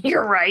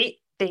 you're right.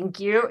 Thank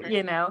you.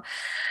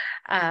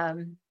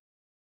 Um,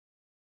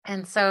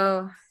 and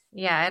so,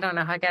 yeah, I don't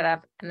know how I got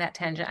up in that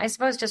tangent. I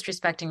suppose just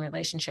respecting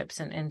relationships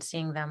and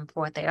seeing them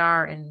for what they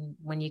are. And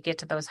when you get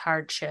to those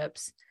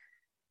hardships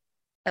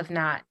of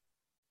not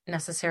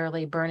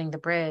necessarily burning the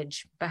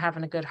bridge, but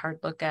having a good hard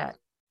look at,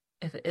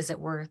 if is it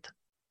worth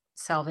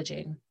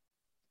salvaging,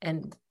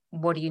 and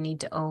what do you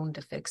need to own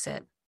to fix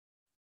it?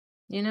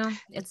 Yeah,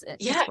 It's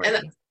and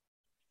worthy.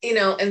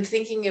 and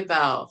thinking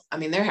about, I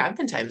mean, there have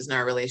been times in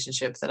our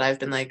relationship that I've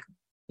been like,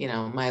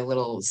 my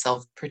little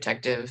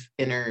self-protective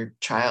inner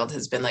child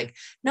has been like,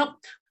 nope,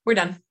 we're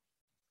done.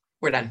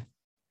 We're done.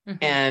 Hmm.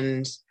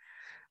 And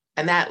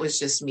that was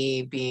just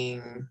me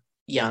being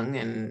young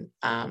and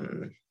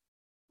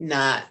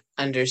not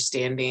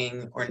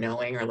understanding or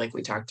knowing, or like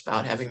we talked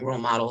about, having role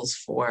models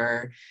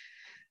for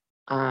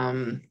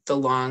the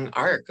long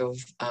arc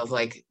of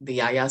like the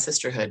Yaya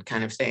sisterhood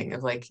kind of thing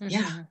of like,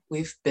 yeah, Hmm.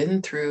 we've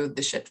been through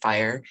the shit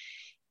fire.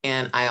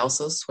 And I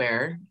also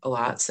swear a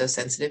lot, so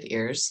sensitive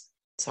ears.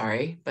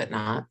 Sorry, but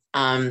not.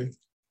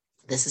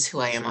 This is who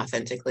I am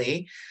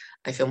authentically.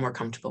 I feel more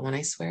comfortable when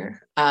I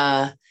swear.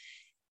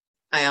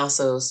 I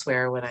also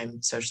swear when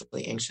I'm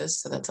socially anxious,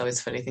 so that's always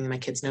a funny thing my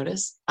kids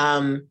notice.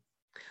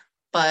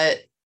 But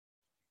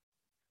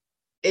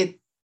it,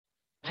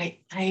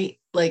 I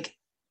like,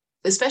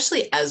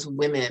 especially as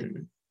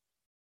women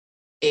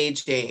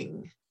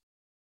aging,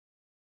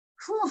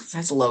 whew,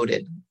 that's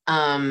loaded.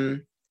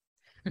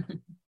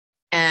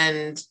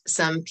 And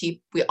some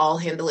people, we all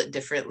handle it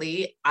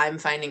differently. I'm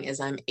finding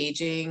as I'm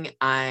aging,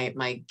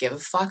 my give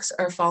fucks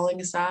are falling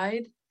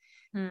aside,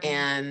 Hmm.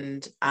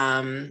 and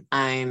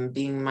I'm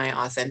being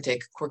my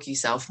authentic, quirky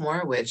self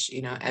more, which,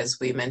 as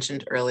we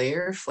mentioned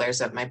earlier, flares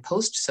up my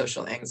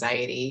post-social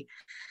anxiety.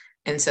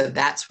 And so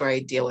that's where I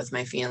deal with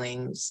my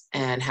feelings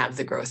and have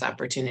the growth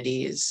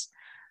opportunities.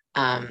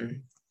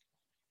 Um,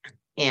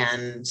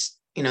 and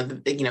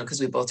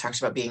because we both talked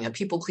about being a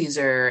people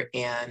pleaser,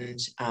 and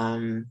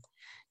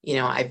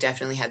I've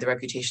definitely had the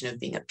reputation of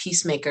being a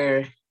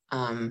peacemaker.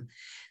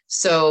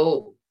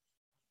 So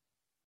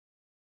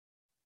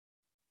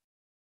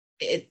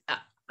it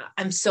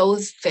I'm so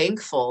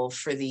thankful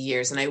for the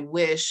years, and I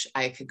wish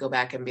I could go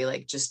back and be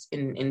like, just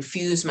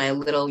infuse my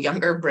little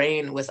younger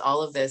brain with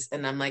all of this.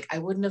 And I'm like, I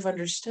wouldn't have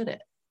understood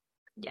it.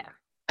 Yeah,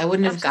 I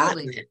wouldn't have gotten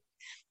absolutely. it.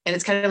 And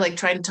it's kind of like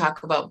trying to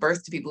talk about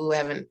birth to people who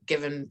haven't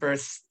given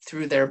birth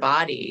through their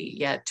body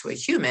yet to a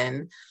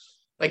human,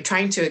 like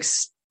trying to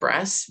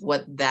express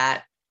what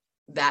that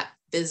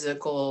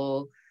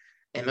physical,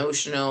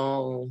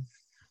 emotional,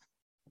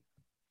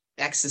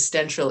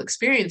 existential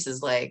experience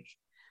is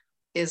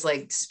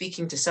like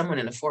speaking to someone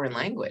in a foreign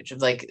language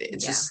of like,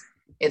 Yeah.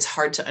 it's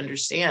hard to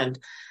understand.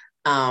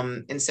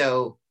 And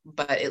so,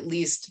 but at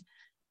least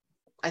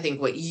I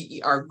think what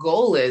our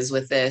goal is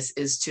with this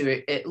is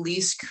to at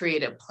least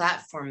create a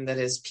platform that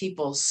as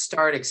people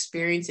start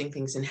experiencing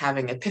things and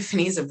having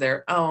epiphanies of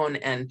their own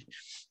and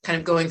kind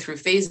of going through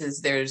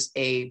phases, there's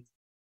a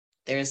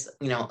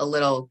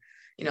little,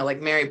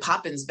 like Mary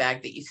Poppins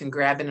bag that you can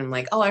grab in, and I'm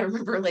like, oh, I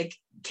remember like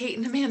Kate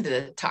and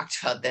Amanda talked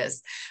about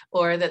this,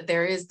 or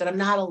that I'm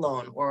not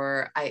alone,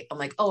 or I'm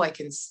like, oh, I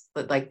can,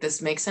 like,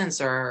 this makes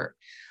sense, or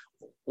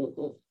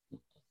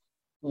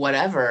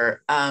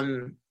whatever.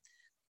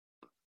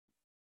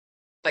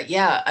 But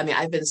yeah, I mean,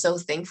 I've been so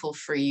thankful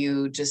for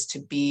you just to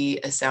be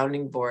a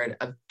sounding board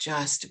of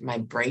just my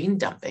brain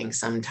dumping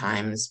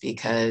sometimes,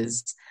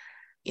 because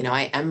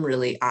I am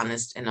really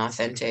honest and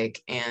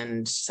authentic,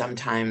 and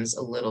sometimes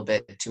a little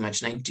bit too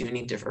much. And I do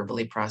need to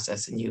verbally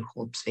process, and you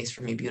hold space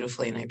for me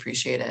beautifully, and I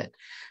appreciate it.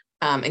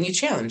 And you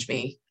challenge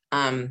me.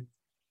 And,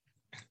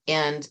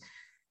 it,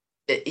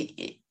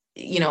 it,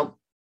 you know,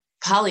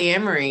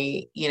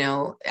 polyamory,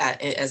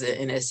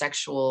 in a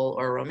sexual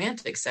or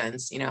romantic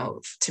sense,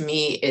 to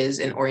me is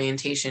an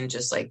orientation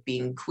just like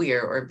being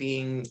queer or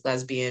being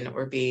lesbian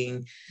or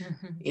being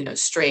Hmm.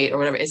 straight or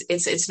whatever.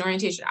 It's an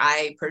orientation.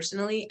 I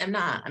personally I'm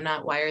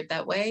not wired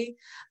that way.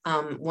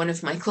 One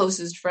of my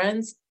closest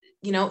friends,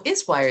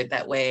 is wired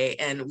that way,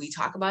 and we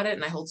talk about it,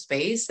 and I hold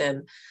space.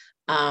 And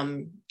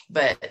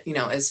but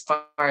as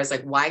far as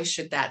like, why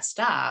should that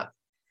stop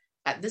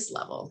at this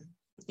level,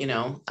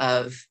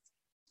 of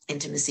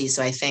intimacy?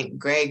 So I thank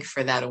Greg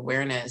for that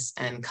awareness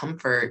and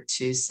comfort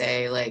to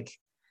say like,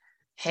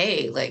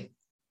 hey, like,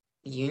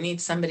 you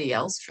need somebody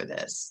else for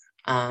this.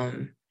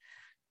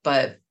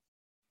 But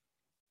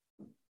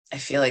I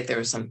feel like there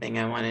was something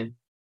I wanted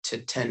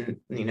to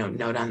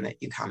note on that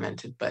you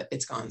commented, but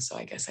it's gone. So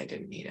I guess I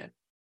didn't need it.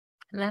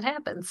 And that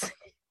happens.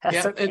 That's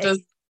Yeah, it okay.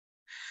 does.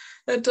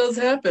 It does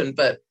happen.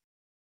 But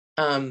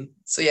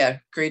so yeah,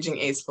 Graging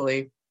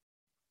Acefully.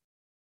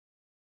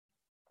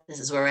 This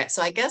is where we're at.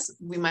 So I guess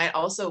we might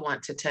also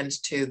want to tend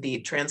to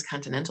the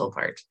transcontinental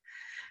part.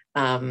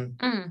 Um,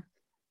 Mm.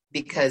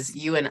 because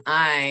you and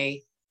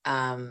I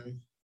Are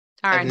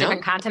have on known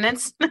different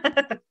continents.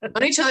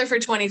 each other for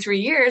 23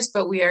 years,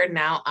 but we are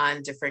now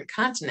on different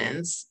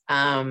continents.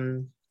 I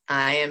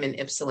am in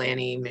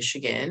Ypsilanti,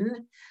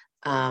 Michigan,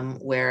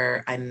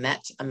 where I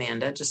met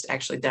Amanda, just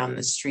actually down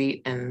the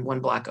street and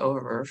one block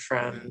over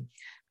from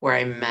where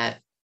I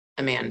met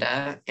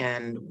Amanda,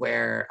 and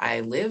where I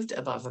lived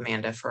above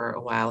Amanda for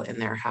a while in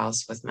their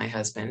house with my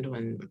husband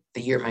when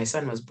the year my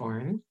son was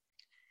born.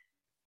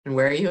 And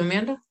where are you,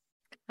 Amanda?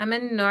 I'm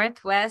in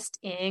Northwest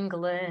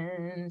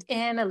England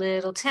in a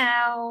little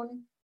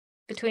town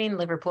between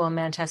Liverpool and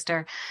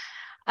Manchester.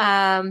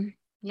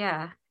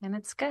 Yeah, and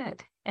it's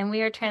good. And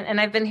we are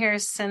and I've been here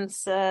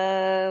since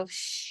August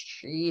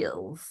July,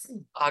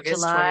 2020,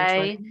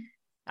 July.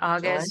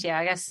 August. Yeah,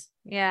 I guess.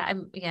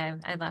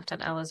 I left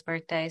on Ella's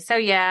birthday. So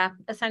yeah,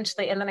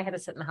 essentially, and then I had to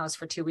sit in the house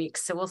for 2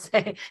 weeks. So we'll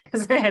say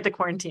because I had to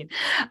quarantine.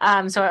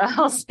 So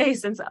I'll say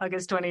since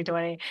August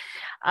 2020.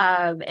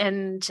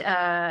 And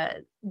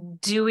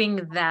doing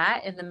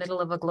that in the middle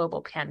of a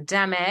global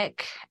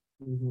pandemic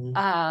Mm-hmm.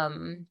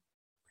 Um,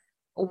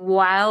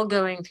 while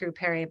going through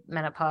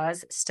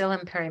perimenopause, still in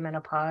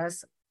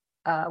perimenopause,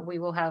 we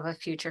will have a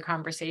future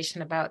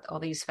conversation about all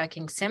these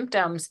fucking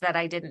symptoms that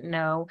I didn't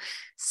know.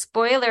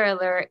 Spoiler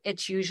alert,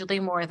 it's usually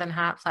more than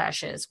hot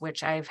flashes,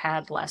 which I've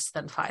had less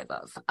than 5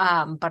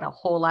 of, but a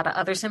whole lot of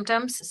other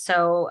symptoms.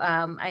 So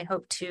I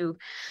hope to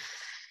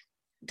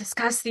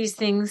discuss these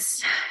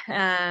things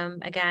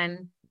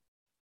again.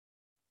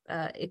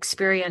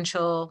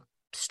 Experiential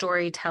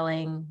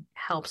storytelling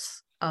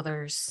helps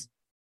others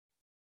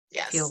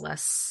feel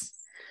Yes.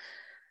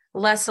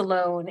 less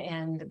alone,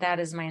 and that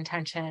is my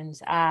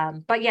intentions.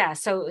 But yeah,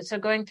 so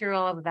going through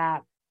all of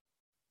that,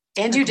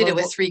 And a you did it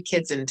with global 3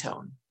 kids in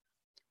tow.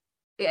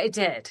 I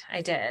did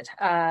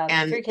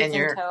 3 kids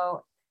in And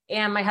tow,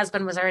 and my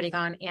husband was already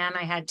gone, and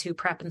I had to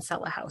prep and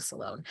sell a house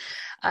alone.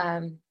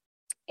 um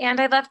and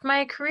I left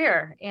my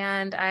career,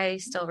 and I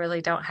still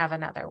really don't have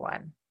another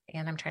one,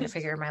 and I'm trying to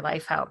figure my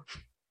life out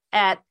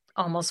at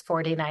almost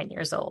 49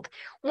 years old.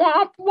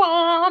 Womp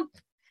womp.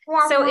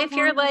 So if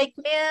you're like,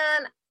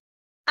 man,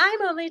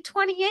 I'm only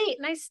 28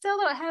 and I still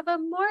don't have a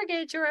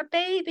mortgage or a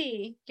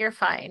baby, you're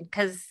fine.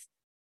 Because,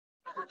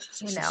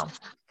 you know,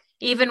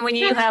 even when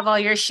you have all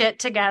your shit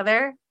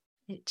together,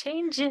 it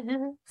changes.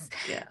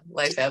 yeah,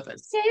 life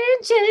happens.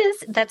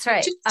 Changes. That's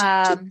right.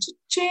 So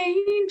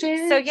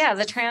Changes. yeah,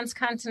 the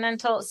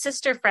transcontinental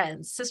sister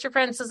friends. Sister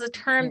friends is a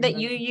term that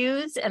you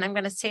use, and I'm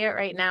going to say it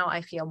right now.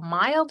 I feel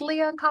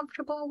mildly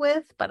uncomfortable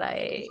with, but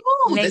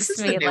Oh, this makes is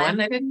the me new laugh.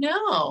 one. I didn't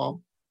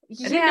know. I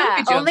didn't know it Yeah,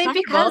 made you only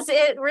because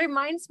uncomfortable. it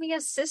reminds me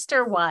of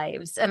sister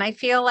wives. And I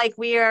feel like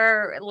we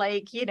are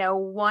like,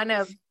 one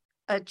of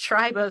a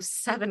tribe of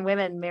 7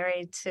 women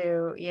married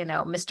to,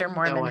 Mr. No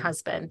Mormon one.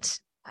 husband.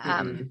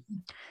 Mm-mm.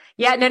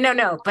 Yeah,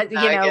 no. But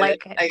I get it.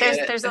 like I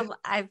get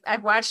it.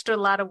 I've watched a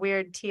lot of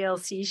weird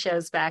TLC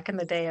shows back in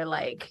the day,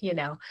 like, My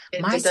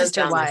It does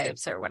Sister sound like it.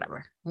 Wives or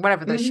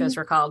whatever those Hmm. shows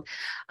were called.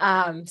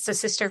 So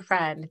sister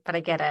friend, but I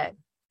get it.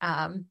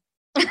 Um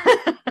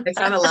I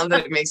kind of love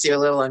that it makes you a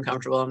little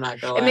uncomfortable. I'm not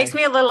gonna It makes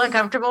lie. me a little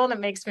uncomfortable, and it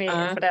makes me,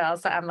 Uh, but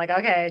also I'm like,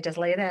 okay, just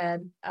lay it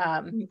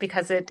in,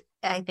 because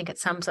I think it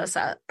sums us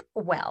up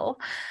well.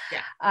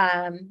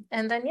 yeah,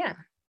 And then, yeah,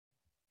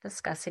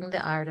 discussing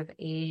the art of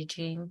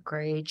aging,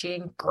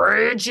 graging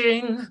great,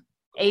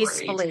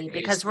 acefully,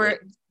 because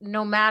gracefully.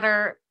 no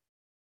matter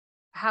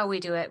how we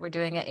do it, we're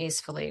doing it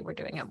acefully, we're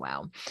doing it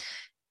well,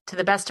 to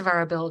the best of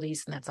our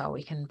abilities, and that's all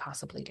we can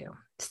possibly do.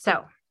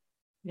 So,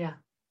 Yeah,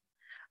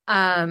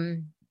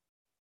 um,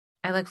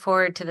 I look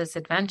forward to this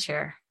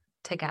adventure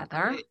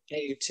together. I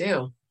do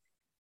too.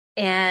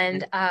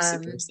 And I'm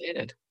super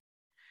excited.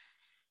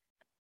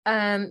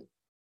 um,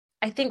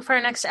 I think for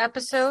our next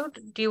episode,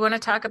 do you want to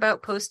talk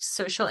about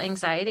post-social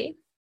anxiety?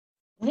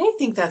 I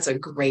think that's a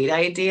great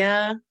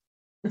idea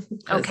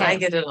because I Okay.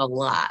 get it a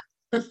lot.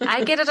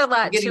 I get it a I'm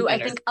lot getting too. I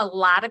better. think a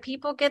lot of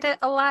people get it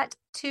a lot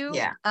too.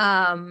 Yeah.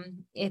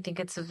 I think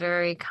it's a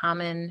very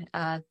common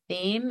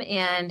theme.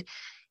 And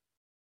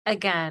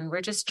again,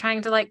 we're just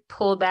trying to like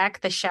pull back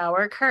the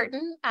shower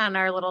curtain on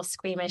our little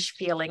squeamish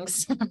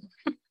feelings.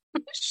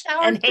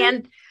 Shower and curtain.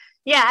 hand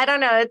Yeah, I don't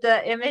know,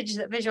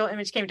 the visual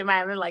image came to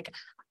mind. I'm like,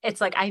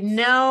 it's like, I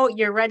know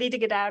you're ready to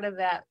get out of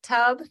that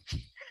tub,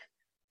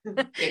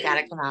 You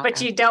gotta come out but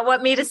now. you don't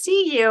want me to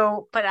see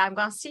you, but I'm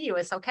going to see you.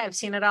 It's okay. I've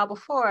seen it all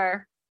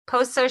before.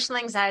 Post social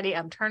anxiety,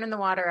 I'm turning the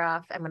water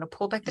off. I'm going to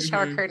pull back the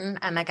shower Hmm. curtain,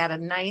 and I got a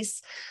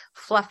nice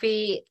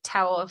fluffy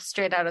towel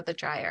straight out of the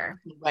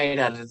dryer. Right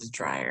out of the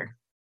dryer.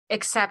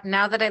 Except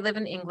now that I live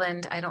in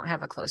England, I don't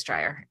have a clothes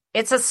dryer.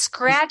 It's a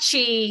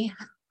scratchy,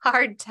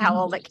 hard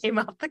towel that came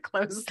off the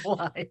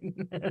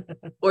clothesline.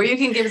 Or you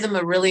can give them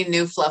a really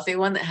new fluffy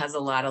one that has a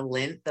lot of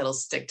lint that'll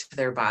stick to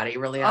their body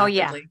really Oh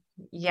yeah. awkwardly.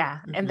 Yeah.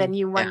 And Hmm. then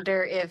you Yeah.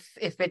 wonder if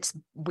it's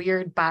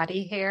weird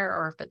body hair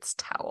or if it's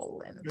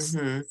towel lint.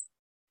 Hmm.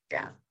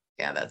 Yeah.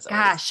 Yeah. That's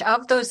always. Gosh,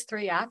 of those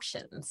 3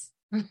 options.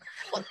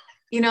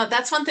 Well,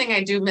 that's one thing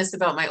I do miss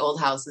about my old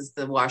house is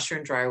the washer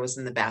and dryer was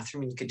in the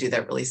bathroom and you could do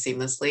that really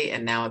seamlessly.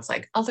 And now it's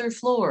like other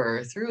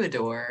floor through a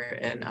door.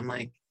 And I'm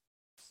like,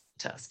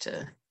 tough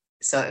to.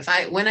 So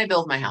when I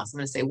build my house, I'm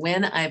going to say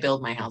when I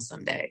build my house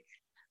someday,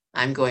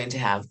 I'm going to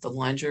have the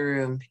laundry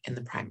room in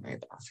the primary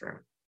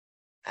bathroom.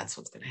 That's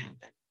what's going to happen.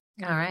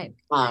 All right.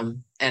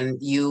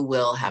 And you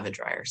will have a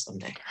dryer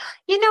someday.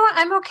 You know what?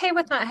 I'm okay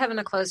with not having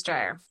a clothes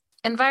dryer.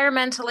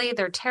 Environmentally,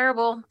 they're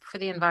terrible for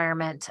the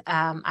environment.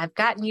 I've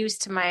gotten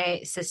used to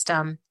my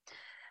system.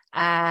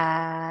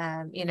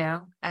 Washing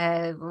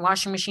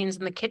machines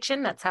in the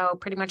kitchen. That's how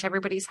pretty much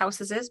everybody's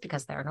houses is,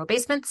 because there are no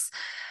basements.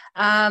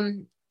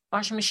 Um,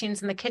 Washing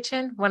machines in the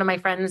kitchen. One of my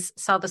friends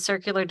saw the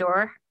circular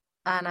door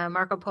on a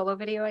Marco Polo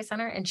video I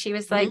sent her, and she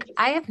was like, Mhm.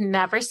 I have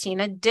never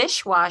seen a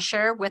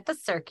dishwasher with a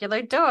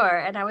circular door.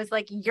 And I was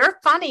like, you're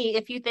funny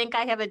if you think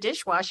I have a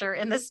dishwasher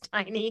in this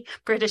tiny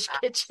British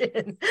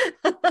kitchen.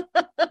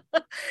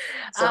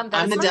 So That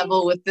I'm is the my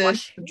devil with the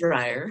wash.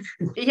 dryer,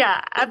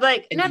 Yeah, I'm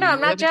like, and no, I'm you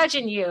not have a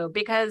judging you,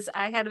 because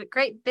I had a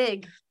great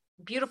big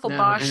beautiful No, I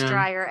Bosch know.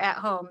 dryer at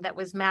home that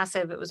was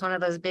massive. It was one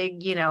of those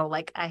big,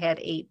 like I had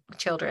 8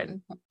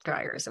 children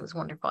dryers. It was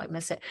wonderful. I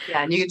miss it.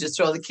 Yeah, and you could just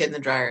throw the kid in the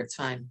dryer. It's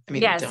fine. I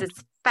mean, Yes, don't.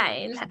 it's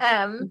fine.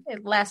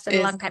 It lasted a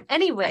It's long time. fine.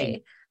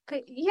 Anyway,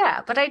 but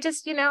yeah, but I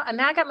just, and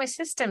now I got my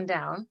system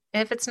down.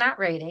 If it's not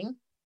raining,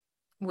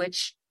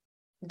 which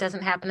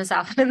doesn't happen as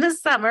often in the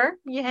summer,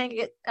 you hang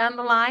it on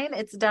the line,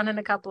 it's done in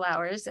a couple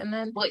hours. And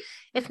then Well,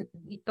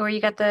 or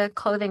you got the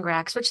clothing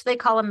racks, which they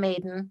call a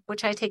maiden,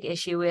 which I take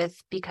issue with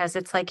because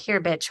it's like,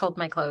 here, bitch, hold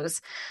my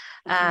clothes.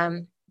 It's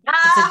a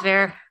ah,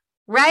 very,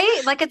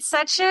 right? Like it's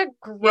such a yeah,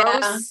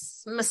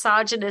 gross,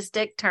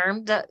 misogynistic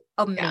term, a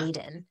yeah.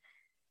 maiden.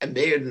 A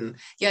maiden.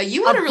 Yeah,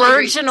 you A had a really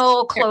great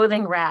virginal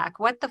clothing rack.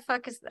 What the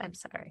fuck is I'm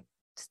sorry.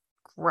 It's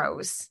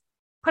gross.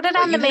 Put it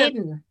well, on the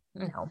maiden.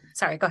 No,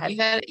 sorry, go ahead.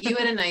 you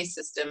had a nice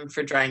system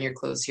for drying your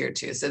clothes here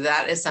too. So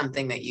that is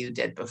something that you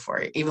did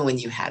before. Even when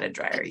you had a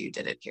dryer, you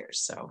did it here.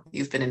 So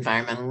you've been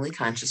environmentally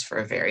conscious for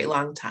a very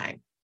long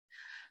time.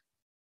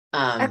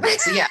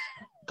 So yeah,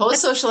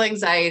 post-social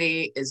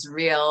anxiety is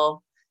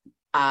real.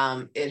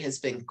 It has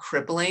been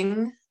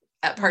crippling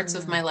at parts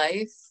of my Mm,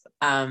 life,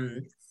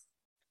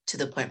 to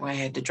the point where I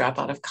had to drop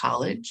out of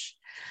college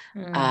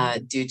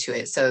mm, due to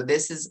it. So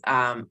this is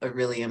a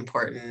really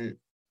important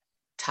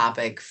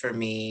topic for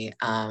me.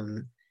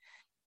 And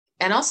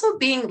also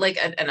being like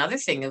another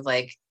thing of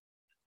like,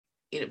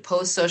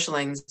 post-social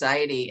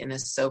anxiety in a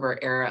sober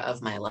era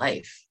of my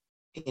life.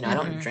 I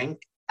don't mm-hmm,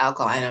 drink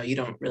alcohol. I know you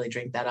don't really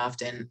drink that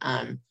often.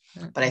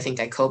 But I mm-hmm. think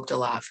I coped a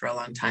lot for a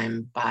long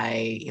time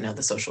by,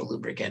 the social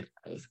lubricant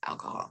of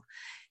alcohol.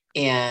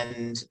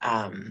 And,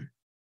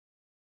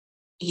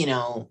 you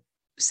know,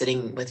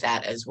 sitting with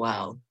that as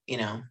well.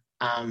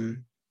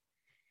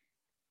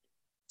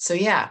 So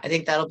yeah, I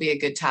think that'll be a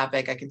good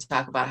topic. I can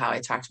talk about how I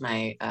talked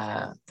my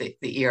the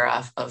ear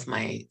off of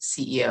my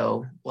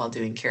CEO while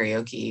doing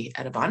karaoke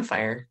at a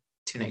bonfire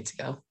 2 nights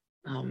ago.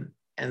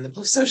 And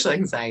the social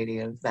anxiety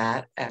of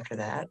that after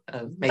that,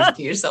 of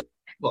making yourself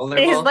He's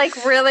vulnerable. like,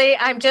 really?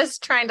 I'm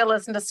just trying to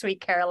listen to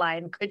Sweet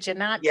Caroline. Could you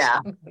not? Yeah.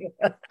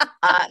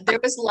 There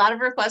was a lot of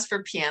requests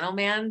for Piano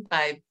Man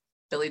by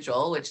Billy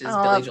Joel, which is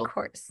Oh, Billy of Joel,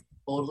 course.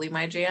 totally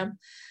my jam.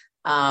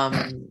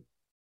 Um,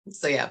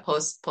 so yeah,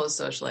 post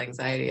social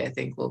anxiety, I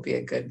think will be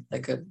a good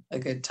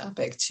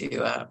topic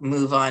to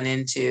move on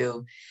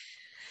into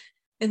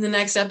in the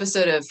next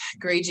episode of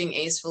Graging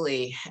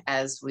Acefully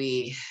as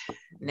we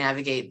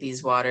navigate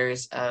these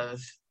waters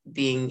of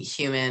being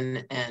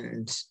human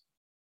and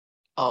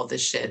all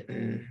this shit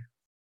and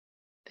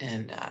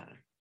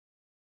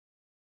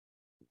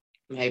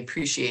my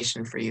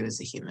appreciation for you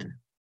as a human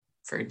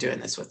for doing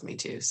this with me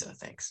too. So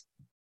thanks.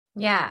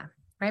 Yeah,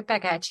 right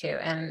back at you.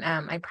 And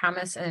I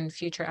promise in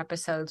future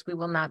episodes, we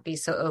will not be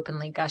so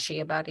openly gushy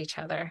about each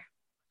other.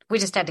 We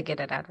just had to get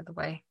it out of the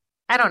way.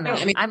 I don't I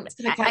know. mean, I'm it's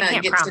gonna I kind of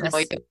can't get to know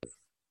promise. you.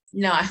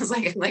 No, I was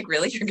like,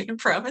 really, you're gonna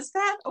promise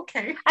that?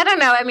 Okay. I don't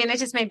know. I mean, it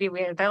just made me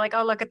weird. They're like,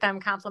 oh, look at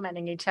them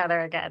complimenting each other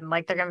again.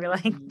 Like they're gonna be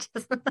like,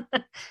 just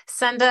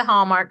send a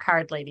Hallmark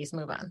card, ladies.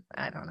 Move on.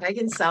 I don't know. I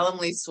can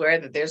solemnly swear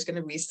that there's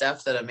gonna be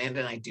stuff that Amanda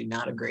and I do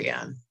not agree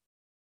on,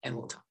 and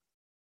we'll talk.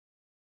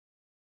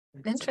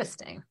 It's okay.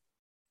 Interesting.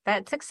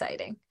 That's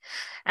exciting.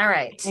 All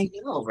right. I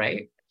know,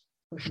 right?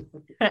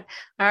 All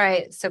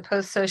right. So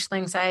post-social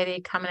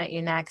anxiety coming at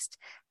you next.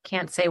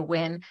 Can't say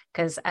when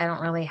because I don't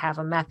really have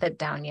a method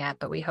down yet,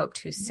 but we hope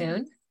to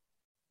soon.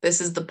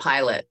 This is the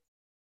pilot.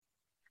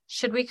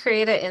 Should we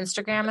create an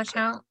Instagram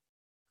account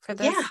for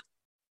Yeah, this?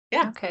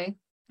 yeah, Okay.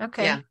 yeah.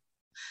 Okay.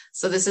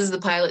 So this is the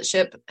pilot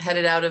ship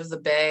headed out of the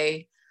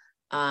bay,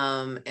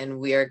 and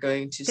we are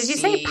going to Did you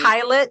say see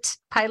pilot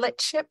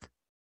ship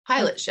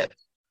pilot ship.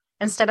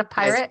 instead of As,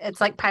 pirate? It's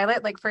like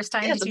pilot, like first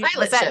time. yeah, it's a Was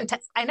pilot that,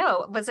 ship. I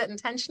know, was it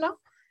intentional?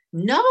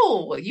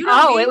 No, you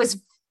know Oh, me.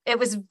 it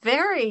was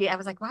very, I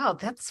was like, wow,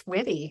 that's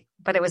witty,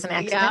 but it was an Yeah,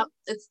 accident.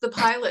 it's the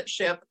pilot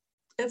ship.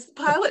 It's the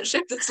pilot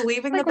ship that's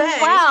leaving the Like, bay.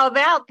 wow,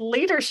 that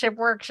leadership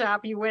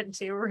workshop you went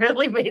to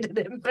really made an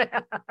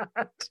impact.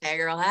 Hey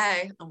girl,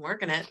 hey, I'm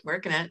working it.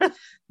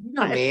 You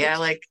know me. Pilot. I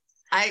like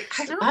I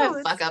No,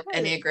 fuck it's up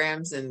good.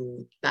 enneagrams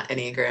and not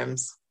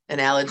enneagrams,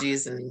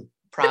 analogies and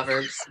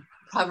proverbs,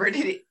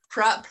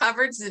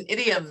 proverbs and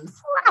idioms.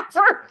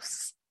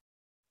 Proverbs.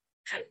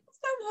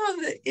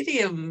 Somehow the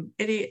idiom.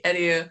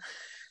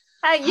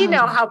 You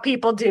know how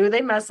people do.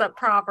 They mess up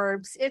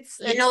proverbs. It's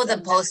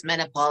The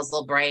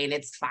postmenopausal brain.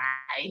 It's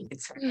fine.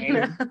 It's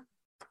fine.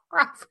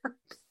 proverbs.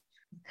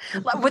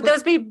 Would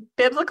those be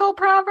biblical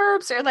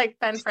proverbs or like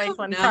Ben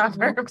Franklin No.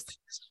 proverbs?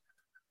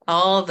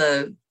 All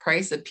the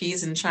price of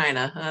peas in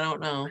China. I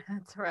don't know.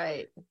 That's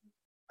right.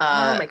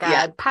 Oh my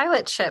Yeah. God.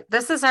 Pilot ship.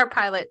 This is our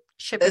pilot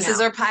shipping This is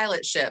out. our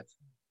pilot ship.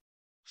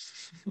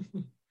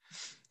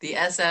 The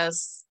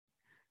SS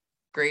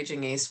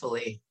Graging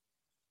Acefully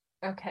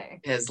Okay.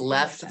 has I like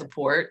left the that.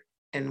 port,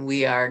 and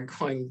we are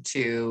going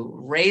to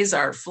raise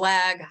our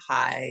flag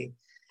high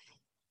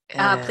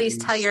Please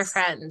and tell your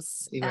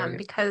friends see where we go.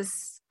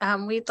 because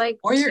we'd like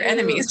Or your to.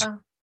 enemies.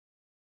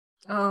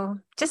 Oh,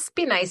 just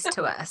be nice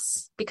to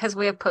us because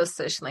we have post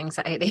social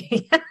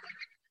anxiety.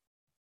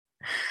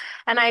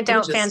 And I Or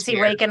don't just fancy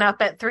smear. waking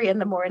up at 3 a.m.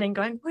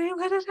 going, wait,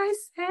 what did I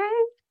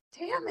say?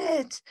 Damn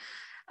it.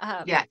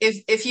 Yeah,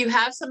 if you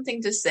have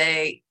something to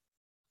say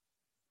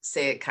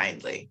it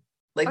kindly.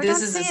 Like Or this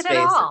don't is a say it at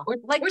space, all.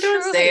 Like or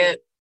don't say it. truly.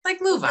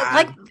 Like move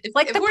Like on.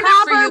 like If the we're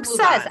not for you, proverb move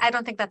says. on. I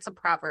don't think that's a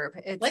proverb.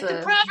 It's Like the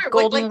a proverb,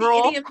 golden like the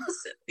rule. idiom.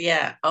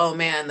 Yeah. Oh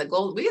man, the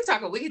gold. We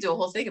could do a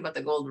whole thing about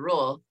the golden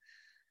rule.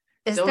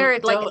 Is there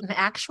like Don't. an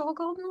actual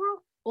golden rule?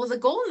 Well, the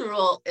golden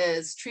rule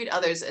is treat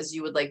others as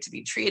you would like to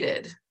be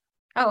treated,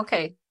 Oh,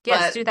 okay.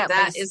 Yes, but do that,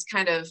 that please. is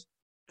kind of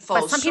But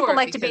falls some people short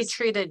like to be because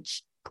treated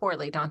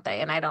poorly, don't they?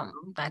 And I don't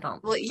well, vibe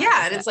yeah,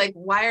 with and that. it's like,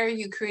 why are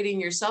you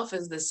creating yourself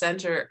as the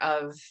center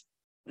of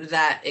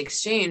that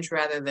exchange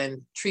rather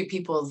than treat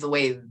people the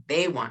way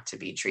they want to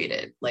be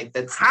treated? Like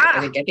that's, Ha!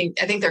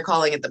 I think they're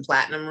calling it the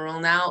platinum rule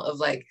now of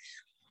like,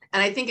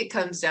 and I think it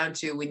comes down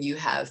to when you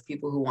have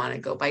people who want to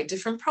go by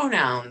different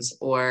pronouns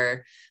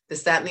or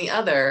this, that, and the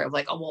other of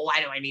like, oh, well, why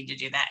do I need to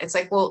do that? It's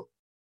like, well,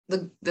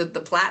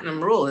 the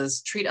platinum rule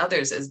is treat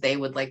others as they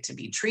would like to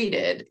be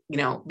treated,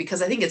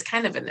 because I think it's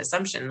kind of an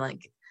assumption,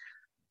 like,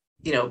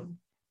 you know,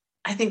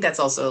 I think that's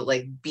also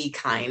like be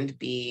kind,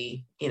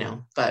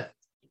 but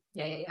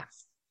Yeah, yeah, yeah.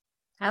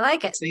 I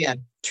like it. so yeah,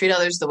 treat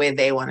others the way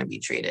they want to be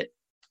treated.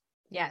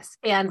 Yes.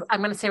 And I'm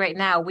going to say right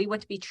now, we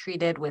want to be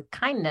treated with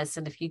kindness.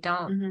 And if you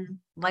don't Mm-hmm.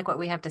 like what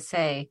we have to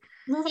say,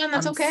 Move on.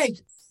 That's um, okay.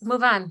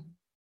 move on.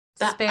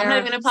 I'm not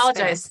even Spare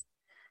apologize. us.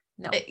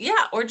 No.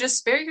 Yeah, or just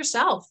spare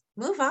yourself.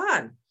 Move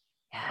on.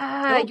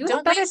 Yeah, you have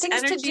Don't better waste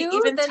things to energy do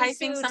even than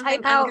typing to something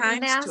type out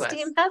unkind to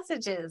nasty us.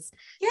 messages.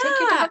 Take your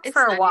Yeah, dog it's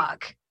for a not even,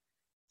 walk.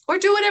 or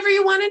do whatever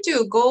you want to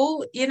do.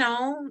 Go,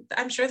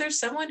 I'm sure there's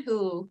someone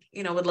who,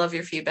 would love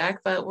your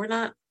feedback, but we're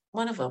not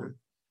one of them.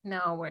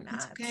 No, we're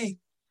That's not. okay.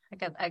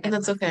 I And got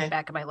that's enough okay.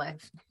 feedback in my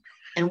life.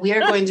 And we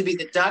are going to be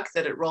the duck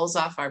that it rolls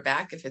off our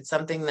back if it's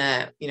something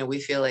that, we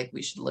feel like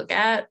we should look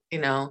at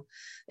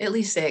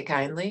least say it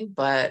kindly.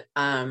 But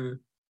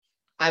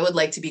I would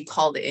like to be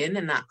called in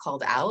and not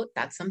called out.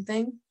 That's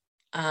something.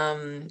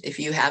 If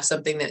you have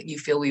something that you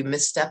feel we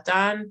misstepped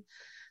on,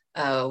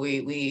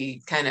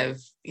 we kind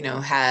of,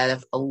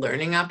 have a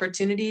learning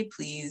opportunity,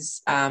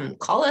 please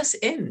call us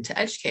in to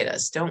educate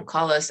us. Don't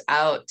call us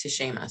out to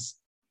shame us.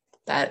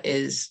 That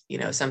is,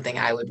 something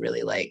I would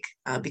really like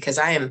because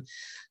I am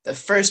the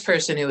first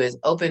person who is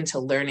open to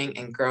learning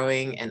and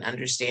growing and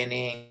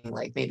understanding,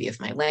 like maybe if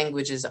my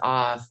language is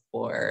off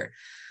or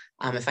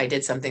if I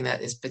did something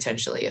that is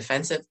potentially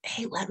offensive,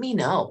 hey, let me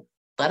know.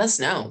 Let us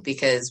know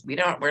because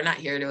we're not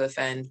here to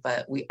offend,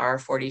 but we are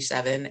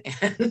 47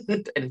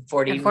 and And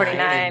 49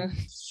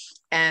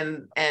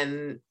 49.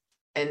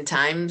 and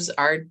times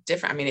are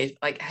different. I mean,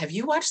 have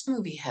you watched the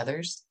movie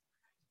Heathers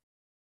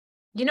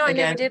I never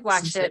again? did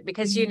watch Since it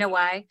because you know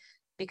why?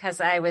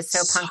 Because I was so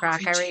so punk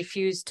rock. I cringy.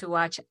 refused to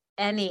watch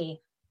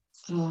any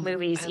Oh,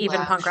 movies, even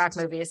punk rock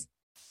movies.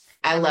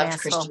 I I'm an loved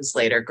asshole. Christian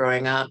Slater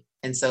growing up.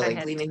 And so I like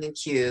hadn't. Gleaming the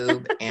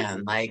Cube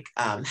and like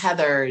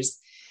Heathers.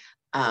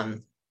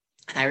 Um,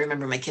 and I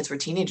remember my kids were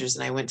teenagers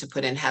and I went to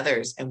put in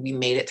Heathers and we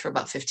made it through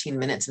about 15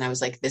 minutes. And I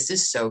was like, this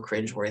is so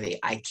cringeworthy.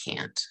 I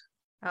can't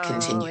Oh,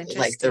 continue. Like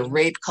the interesting.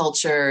 rape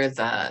culture,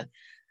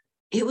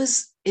 it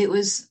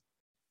was,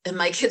 and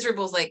my kids were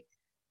both like,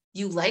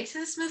 you liked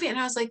this movie? And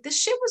I was like, this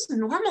shit was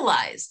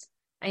normalized.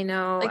 I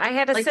know. I Like,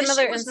 had a like this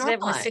similar shit was incident with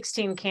normalized.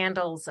 16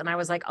 Candles, and I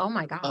was like, oh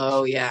my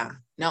Oh gosh. yeah.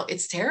 No,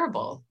 it's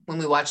terrible. When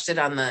we watched it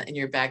in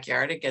your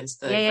backyard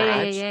against the Yeah, yeah, yeah,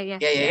 garage. yeah, yeah,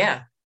 Yeah, yeah, yeah.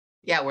 yeah.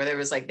 Yeah, where there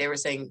was like they were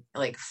saying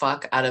like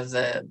fuck out of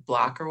the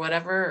block or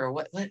whatever, or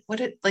what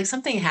did like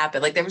something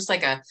happened. Like there was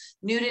like a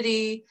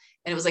nudity,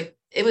 and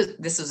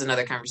this was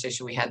another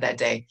conversation we had that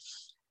day.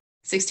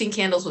 16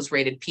 Candles was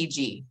rated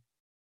PG,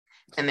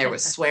 and there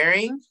was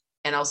swearing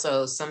and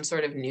also some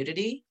sort of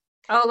nudity.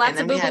 Oh, And lots of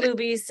then we booby had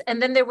loobies.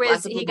 And then there was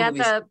lots of he booby got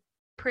movies.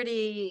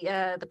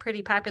 the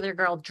pretty popular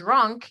girl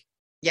drunk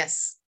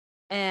Yes,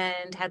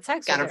 and had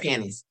sex got with her her.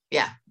 panties.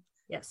 Yeah.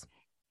 Yes.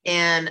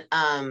 And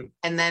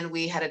then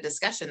we had a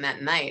discussion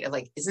that night of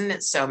like, isn't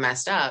it so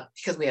messed up?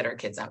 Because we had our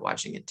kids out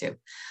watching it too.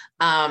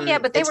 Yeah,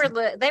 but It's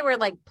they were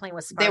like playing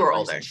with they were sparklers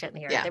older. and shit in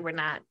here. Yeah. They were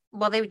not.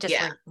 Well, they just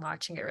Yeah. weren't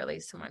watching it really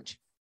so much.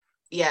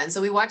 Yeah. And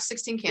so we watched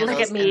 16 Look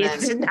at Candles and me then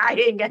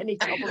denying any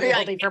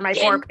culpability like, for it my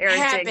poor didn't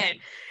parenting. happen.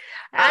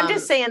 I'm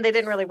just saying they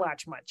didn't really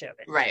watch much of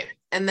Right.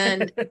 And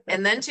then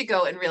it. to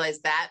go and realize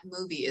that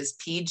movie is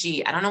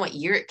PG. I don't know what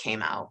year it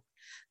came out,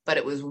 but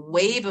it was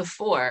way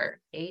before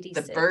the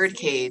 86.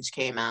 Birdcage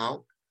came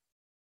out.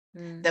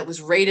 Mm. That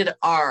was rated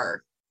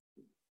R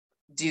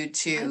due I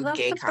to love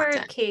gay the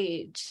content.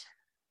 Birdcage.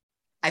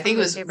 I think it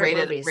was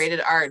Movies. rated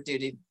R due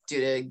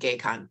to gay gay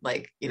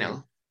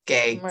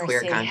queer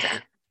Mercy.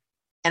 content.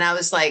 And I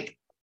was like,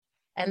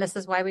 And this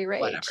is why we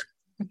whatever. rage.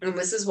 And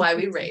this is why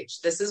we rage.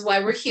 This is why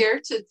we're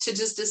here to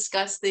just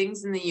discuss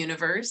things in the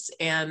universe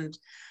and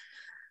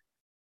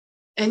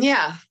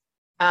yeah.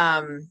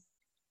 I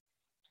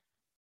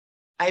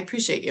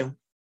appreciate you.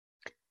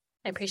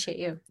 I appreciate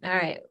you. All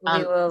right.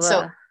 We will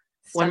So one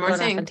stop more going off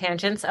thing. on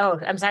tangents. Oh,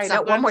 I'm sorry. Stop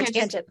No, going one on more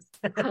tangents.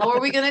 tangent. How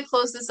are we going to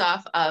close this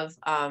off of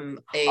Oh,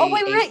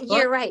 wait, a book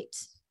you're right.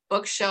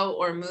 book, show,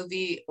 or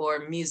movie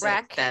or music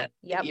Rec. that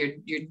Yep.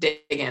 you're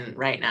digging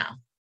right now?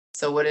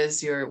 So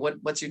what's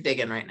your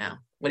digging right now?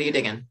 What are you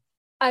digging?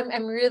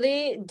 I'm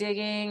really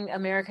digging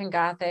American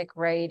Gothic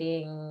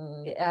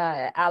writing,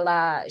 a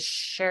la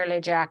Shirley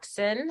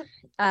Jackson.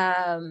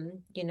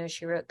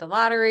 She wrote The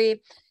Lottery,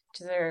 which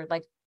is her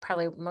like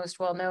probably most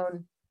well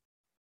known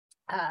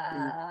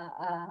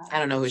I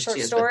don't know who she short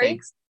is, but story.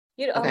 thanks.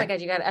 Oh my Okay.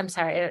 God, you got it. I'm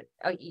sorry.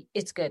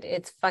 It's good.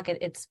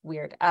 It's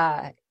weird.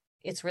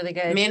 It's really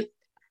good. Man,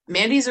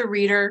 Mandy's a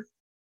reader.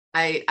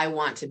 I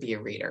want to be a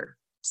reader.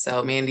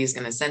 So Mandy's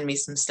gonna send me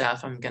some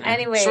stuff.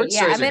 Anyway, Short yeah,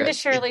 stories I'm are into good.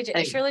 Shirley.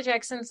 Anyway, Shirley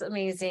Jackson's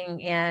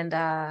amazing. And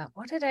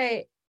what did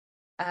I?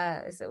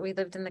 Is it We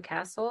Lived in the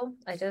Castle?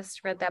 I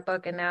just read that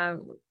book, and now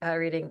I'm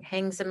reading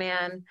Hangs a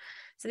Man.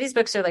 So these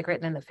books are like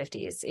written in the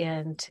 50s,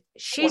 and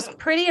she's wow.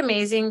 pretty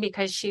amazing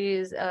because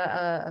she's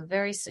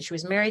she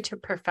was married to a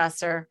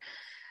professor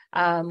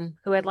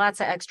who had lots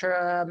of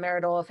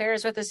extramarital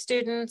affairs with his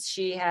students.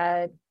 She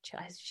had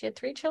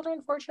 3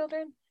 children, 4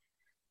 children.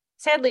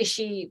 Sadly,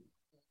 she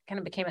kind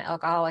of became an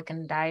alcoholic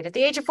and died at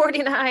the age of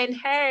 49.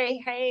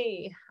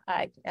 Hey,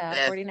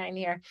 49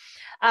 here.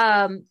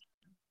 Um,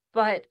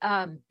 but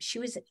she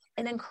was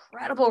an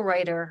incredible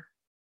writer.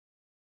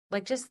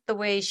 Like just the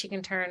way she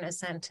can turn a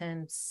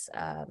sentence,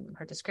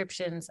 her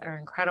descriptions are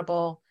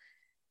incredible.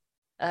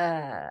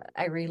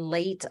 I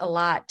relate a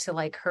lot to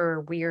like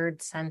her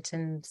weird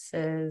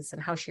sentences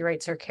and how she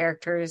writes her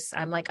characters.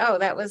 I'm like, oh,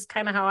 that was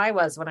kind of how I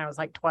was when I was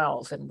like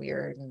 12 and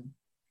weird and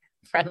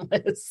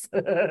friendless.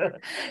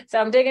 So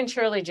I'm digging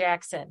Shirley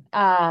Jackson.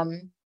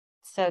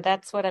 So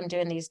that's what I'm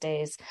doing these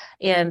days.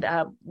 And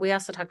we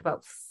also talked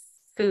about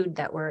food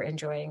that we're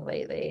enjoying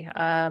lately.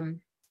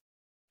 I'm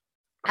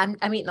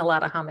eating a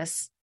lot of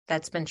hummus.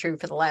 That's been true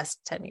for the last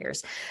 10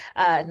 years.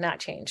 Not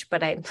changed,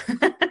 but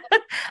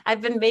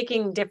I've been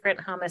making different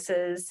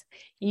hummuses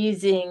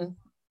using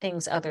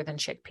things other than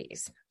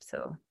chickpeas.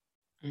 So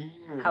how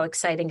Mm.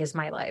 exciting is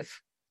my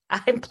life?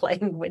 I'm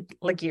playing with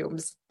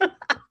legumes.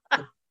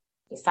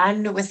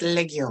 Fun with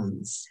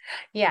legumes.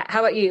 Yeah. How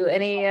about you?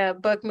 Any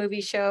book,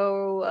 movie,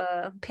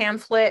 show,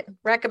 pamphlet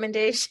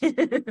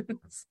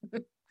recommendations?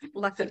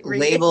 Lucky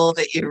reading. Label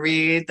that you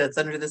read that's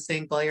under the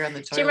sink while you're on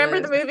the Do you remember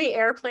the toilet. movie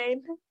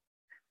Airplane?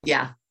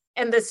 Yeah.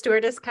 And the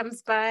stewardess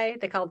comes by.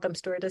 They called them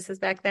stewardesses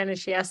back then, and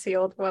she asks the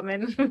old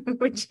woman,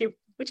 "Would you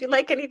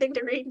like anything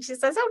to read?" And she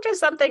says, "Oh, just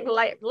something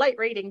light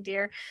reading,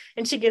 dear."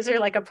 And she gives her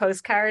like a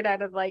postcard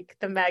out of like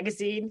the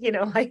magazine,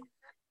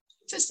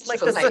 Just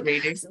like a light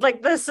reading.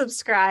 the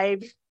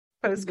subscribe The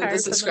postcard from the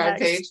subscribe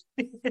page.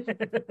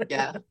 magazine.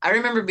 Yeah. I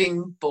remember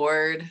being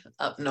bored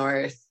up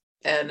north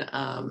and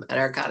at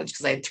our cottage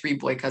because I had 3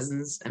 boy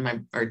cousins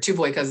or 2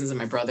 boy cousins and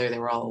my brother. They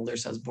were all older,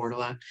 so I was bored a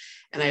lot.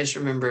 And I just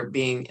remember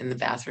being in the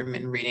bathroom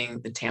and reading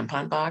the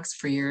tampon box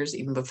for years,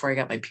 even before I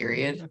got my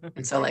period.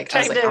 And so like I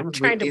was trying like, to I'm gonna read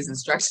trying these to.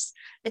 instructions.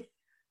 It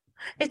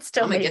I'm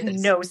still gonna made get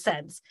this. no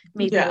sense.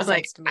 Made Yeah, no I'm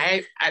like, sense to me.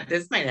 I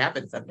this might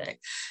happen someday.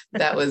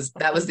 That was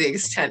the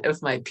extent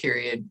of my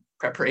period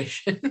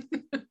preparation.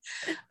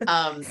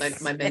 My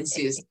my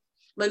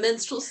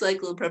menstrual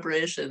cycle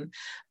preparation.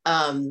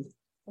 Um,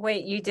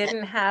 Wait, you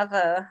didn't have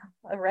a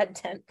red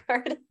tent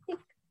party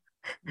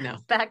no.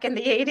 back in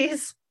the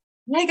 80s?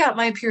 I got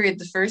my period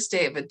the first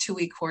day of a 2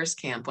 week horse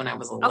camp when I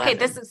was Okay,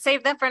 11.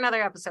 save that for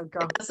another episode,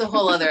 girl. That's a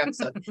whole other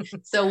episode.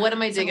 So what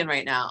am I digging So,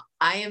 right now?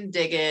 I am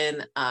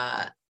digging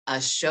a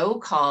show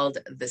called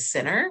The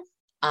Sinner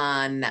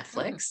on mm,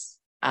 Netflix.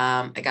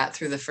 I got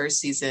through the first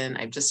season.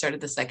 I've just started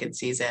the second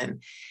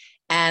season,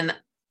 and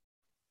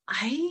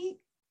I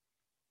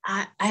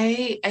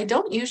I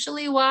don't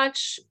usually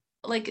watch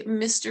like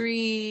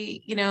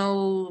mystery,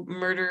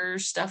 murder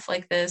stuff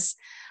like this.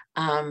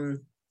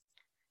 Um,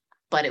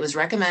 but it was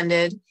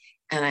recommended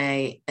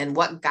and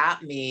what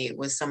got me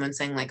was someone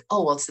saying like,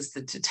 oh, well, it's just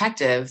the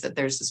detective that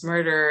there's this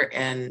murder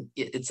and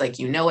it's like,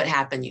 it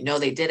happened,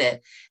 they did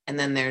it. And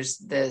then there's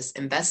this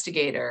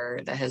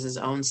investigator that has his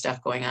own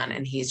stuff going on.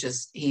 And he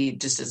just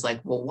is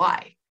like, well,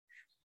 why?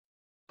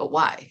 But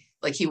why?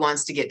 Like he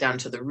wants to get down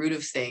to the root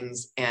of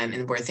things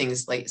and where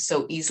things like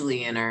so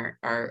easily in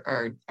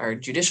our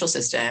judicial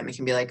system, it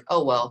can be like,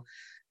 oh, well,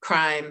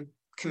 crime,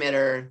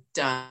 committer,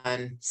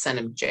 done, send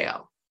him to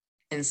jail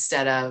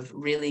instead of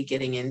really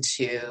getting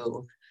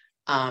into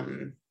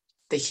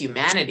the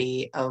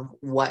humanity of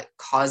what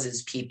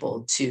causes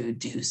people to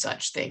do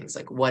such things.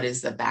 Like, what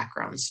is the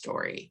background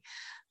story?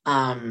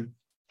 And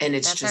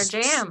that's our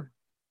jam.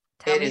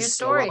 Tell it me your is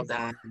so well story.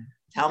 done.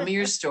 Tell me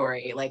your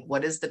story. Like,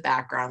 what is the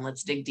background?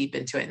 Let's dig deep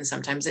into it. And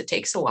sometimes it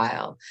takes a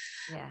while.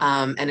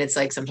 Yeah. And it's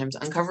like sometimes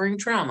uncovering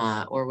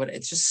trauma or what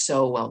it's just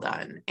so well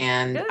done.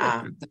 And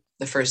Good.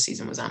 the first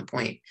season was on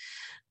point.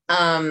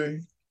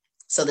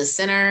 So The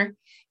Sinner,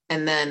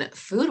 and then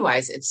food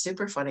wise, it's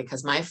super funny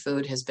because my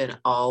food has been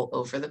all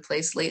over the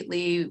place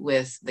lately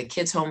with the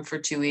kids home for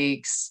 2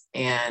 weeks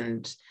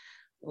and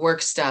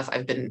work stuff.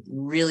 I've been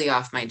really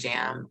off my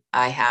jam.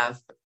 I have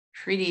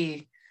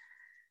pretty,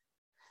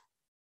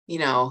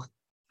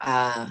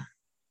 I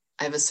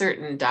have a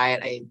certain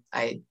diet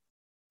I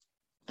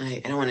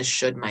I don't want to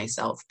should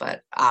myself,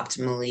 but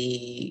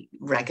optimally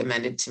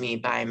recommended to me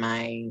by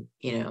my,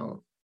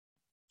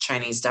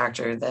 Chinese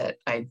doctor that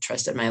I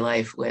trusted my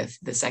life with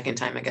the second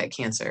time I got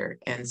cancer.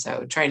 And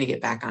so trying to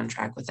get back on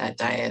track with that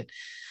diet.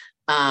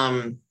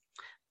 Um,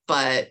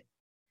 but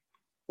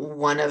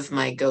one of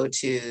my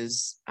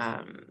go-tos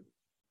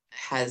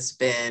has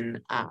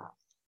been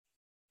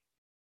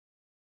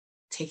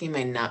taking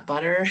my nut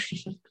butter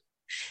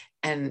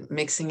and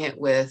mixing it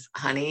with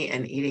honey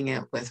and eating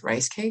it with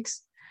rice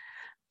cakes.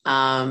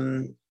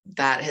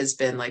 That has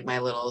been like my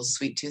little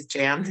sweet tooth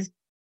jam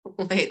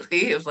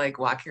lately of like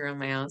walking around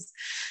my house.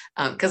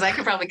 Because I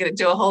could probably get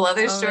into a whole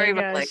other Oh my story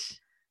about like gosh.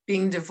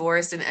 being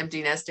divorced and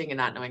empty nesting and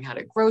not knowing how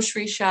to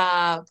grocery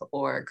shop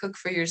or cook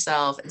for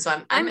yourself. And so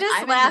I'm I'm I'm just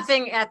I'm in this.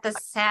 laughing at the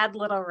sad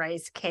little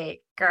rice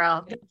cake,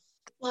 girl.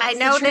 Well, I it's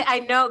the know truth. that I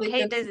know Like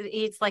Kate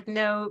eats like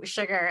no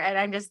sugar, and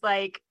I'm just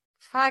like,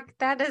 fuck,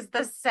 that is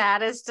the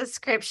saddest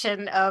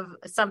description of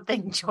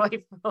something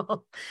joyful. A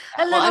well,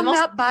 little I'm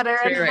also nut butter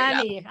and right now.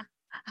 honey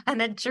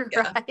and a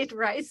Yeah, dried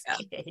rice yeah.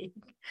 cake.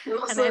 And And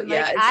also, I'm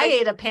yeah, like, it's I like,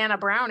 ate a pan of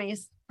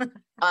brownies.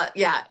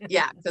 yeah,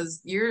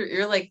 because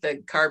you're like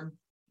the carb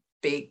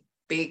bake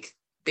bake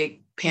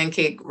bake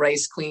pancake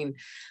rice queen.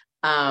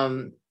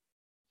 Um,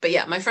 but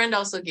yeah, my friend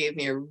also gave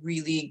me a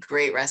really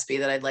great recipe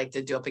that I'd like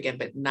to do up again,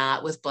 but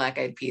not with black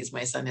eyed peas.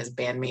 My son has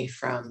banned me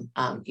from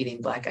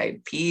eating black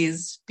eyed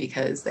peas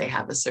because they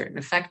have a certain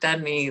effect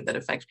on me that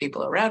affect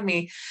people around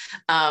me.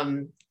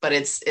 But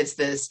it's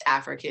this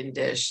African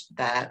dish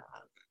that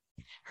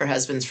her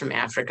husband's from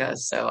Africa,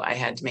 so I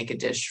had to make a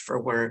dish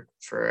for work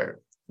for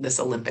this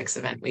Olympics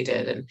event we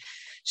did, and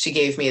she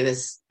gave me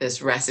this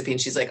recipe, and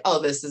she's like, "Oh,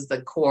 this is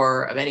the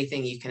core of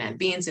anything. You can add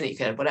beans in it, you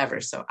can add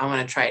whatever." So I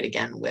want to try it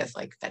again with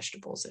like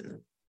vegetables and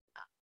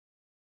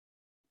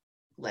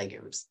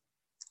legumes.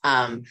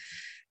 Um,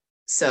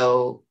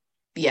 so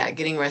yeah,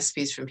 getting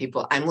recipes from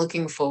people. I'm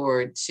looking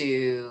forward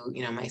to,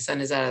 my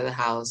son is out of the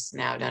house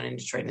now down in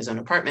Detroit in his own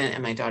apartment,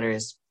 and my daughter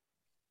is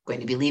going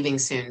to be leaving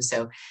soon.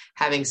 So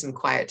having some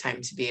quiet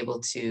time to be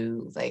able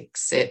to like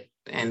sit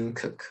and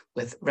cook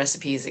with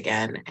recipes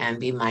again and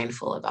be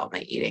mindful about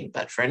my eating.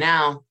 But for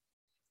now,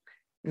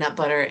 nut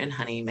butter and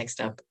honey mixed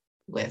up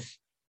with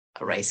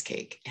a rice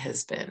cake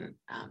has been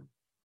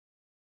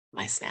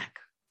my snack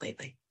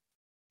lately.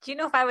 Do you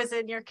know if I was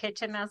in your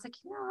kitchen, I was like,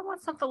 I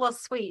want something a little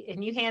sweet,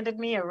 and you handed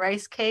me a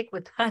rice cake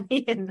with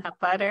honey and nut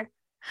butter,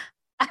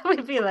 I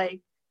would be like,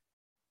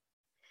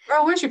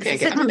 Girl, where's your Is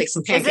this pancake? a I'm gonna make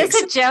some is this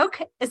pancakes. a joke?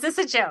 Is this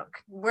a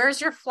joke?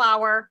 Where's your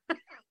flour?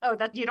 Oh,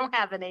 that you don't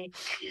have any.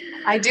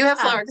 I do have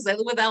flour Um, because I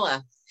live with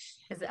Ella.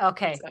 is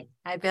okay. So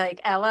I'd be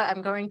like, Ella,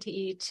 I'm going to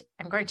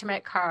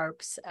make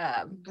carbs.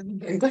 I'm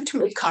going to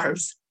make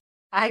carbs.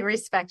 I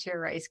respect your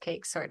rice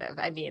cake, sort of.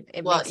 I mean,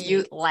 it Well, makes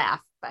me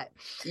laugh, but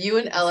you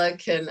and Ella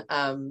can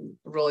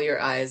roll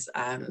your eyes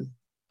on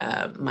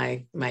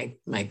my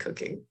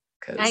cooking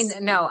because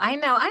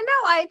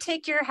I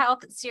take your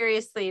health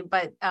seriously,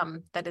 but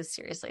that is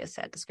seriously a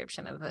sad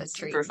description of a it's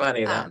super treat.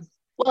 funny though.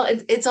 Well,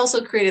 it's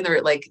also creating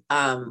the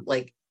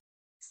like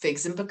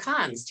figs and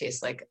pecans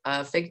taste like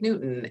fig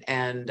Newton,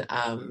 and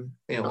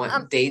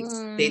what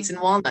dates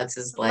and walnuts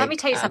is Let me like.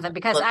 tell you something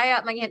because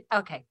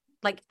okay,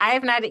 like I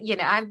have not,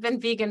 I've been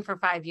vegan for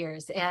 5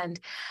 years, and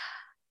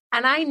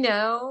I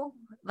know,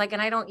 like,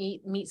 and I don't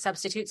eat meat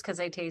substitutes because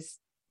they taste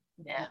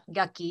Yeah,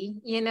 yucky,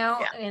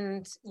 yeah,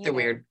 and they're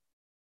weird.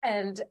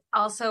 and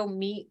also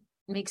meat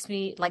makes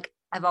me like,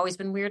 I've always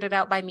been weirded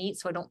out by meat,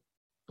 so I don't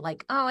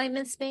like, oh, I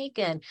miss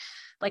bacon.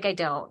 Like I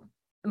don't.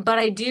 But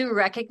I do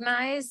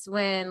recognize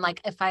when,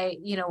 like, if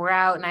we're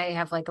out and I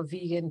have like a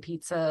vegan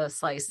pizza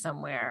slice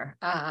somewhere,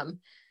 and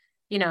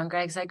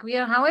Greg's like,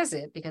 how is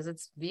it? Because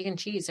it's vegan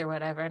cheese or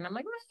whatever. And I'm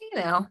like,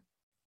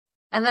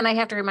 and then I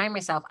have to remind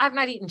myself, I've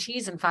not eaten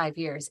cheese in 5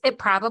 years. It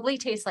probably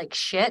tastes like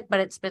shit, but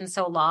it's been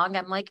so long.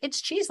 I'm like,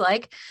 it's cheese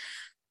like.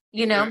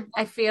 Mhm.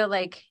 I feel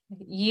like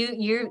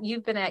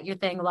you've been at your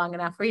thing long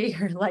enough where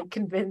you're like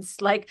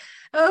convinced, like,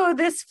 oh,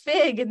 this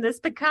fig and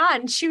this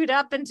pecan chewed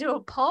up into a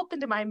pulp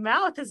into my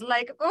mouth is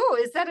like, oh,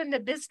 is that a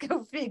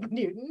Nabisco fig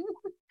Newton?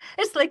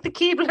 It's like the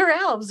Keebler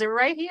elves are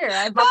right here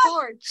on my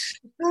porch.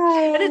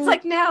 And it's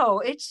like, no,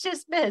 it's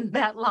just been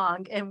that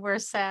long, and we're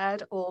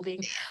sad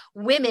olding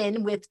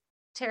women with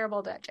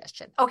terrible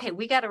digestion. Okay,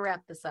 we got to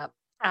wrap this up.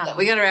 Yeah,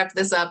 we got to wrap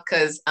this up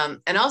because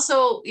and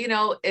also,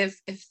 if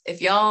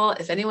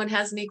anyone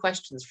has any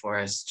questions for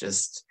us,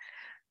 just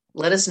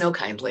let us know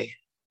kindly.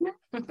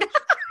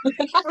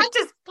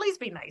 Just please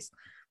be nice.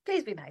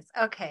 Please be nice.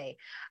 Okay.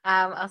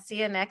 I'll see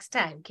you next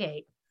time,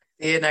 Kate.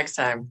 See you next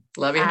time.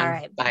 Love you, All hon.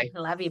 right. Bye.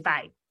 Love you.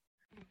 Bye.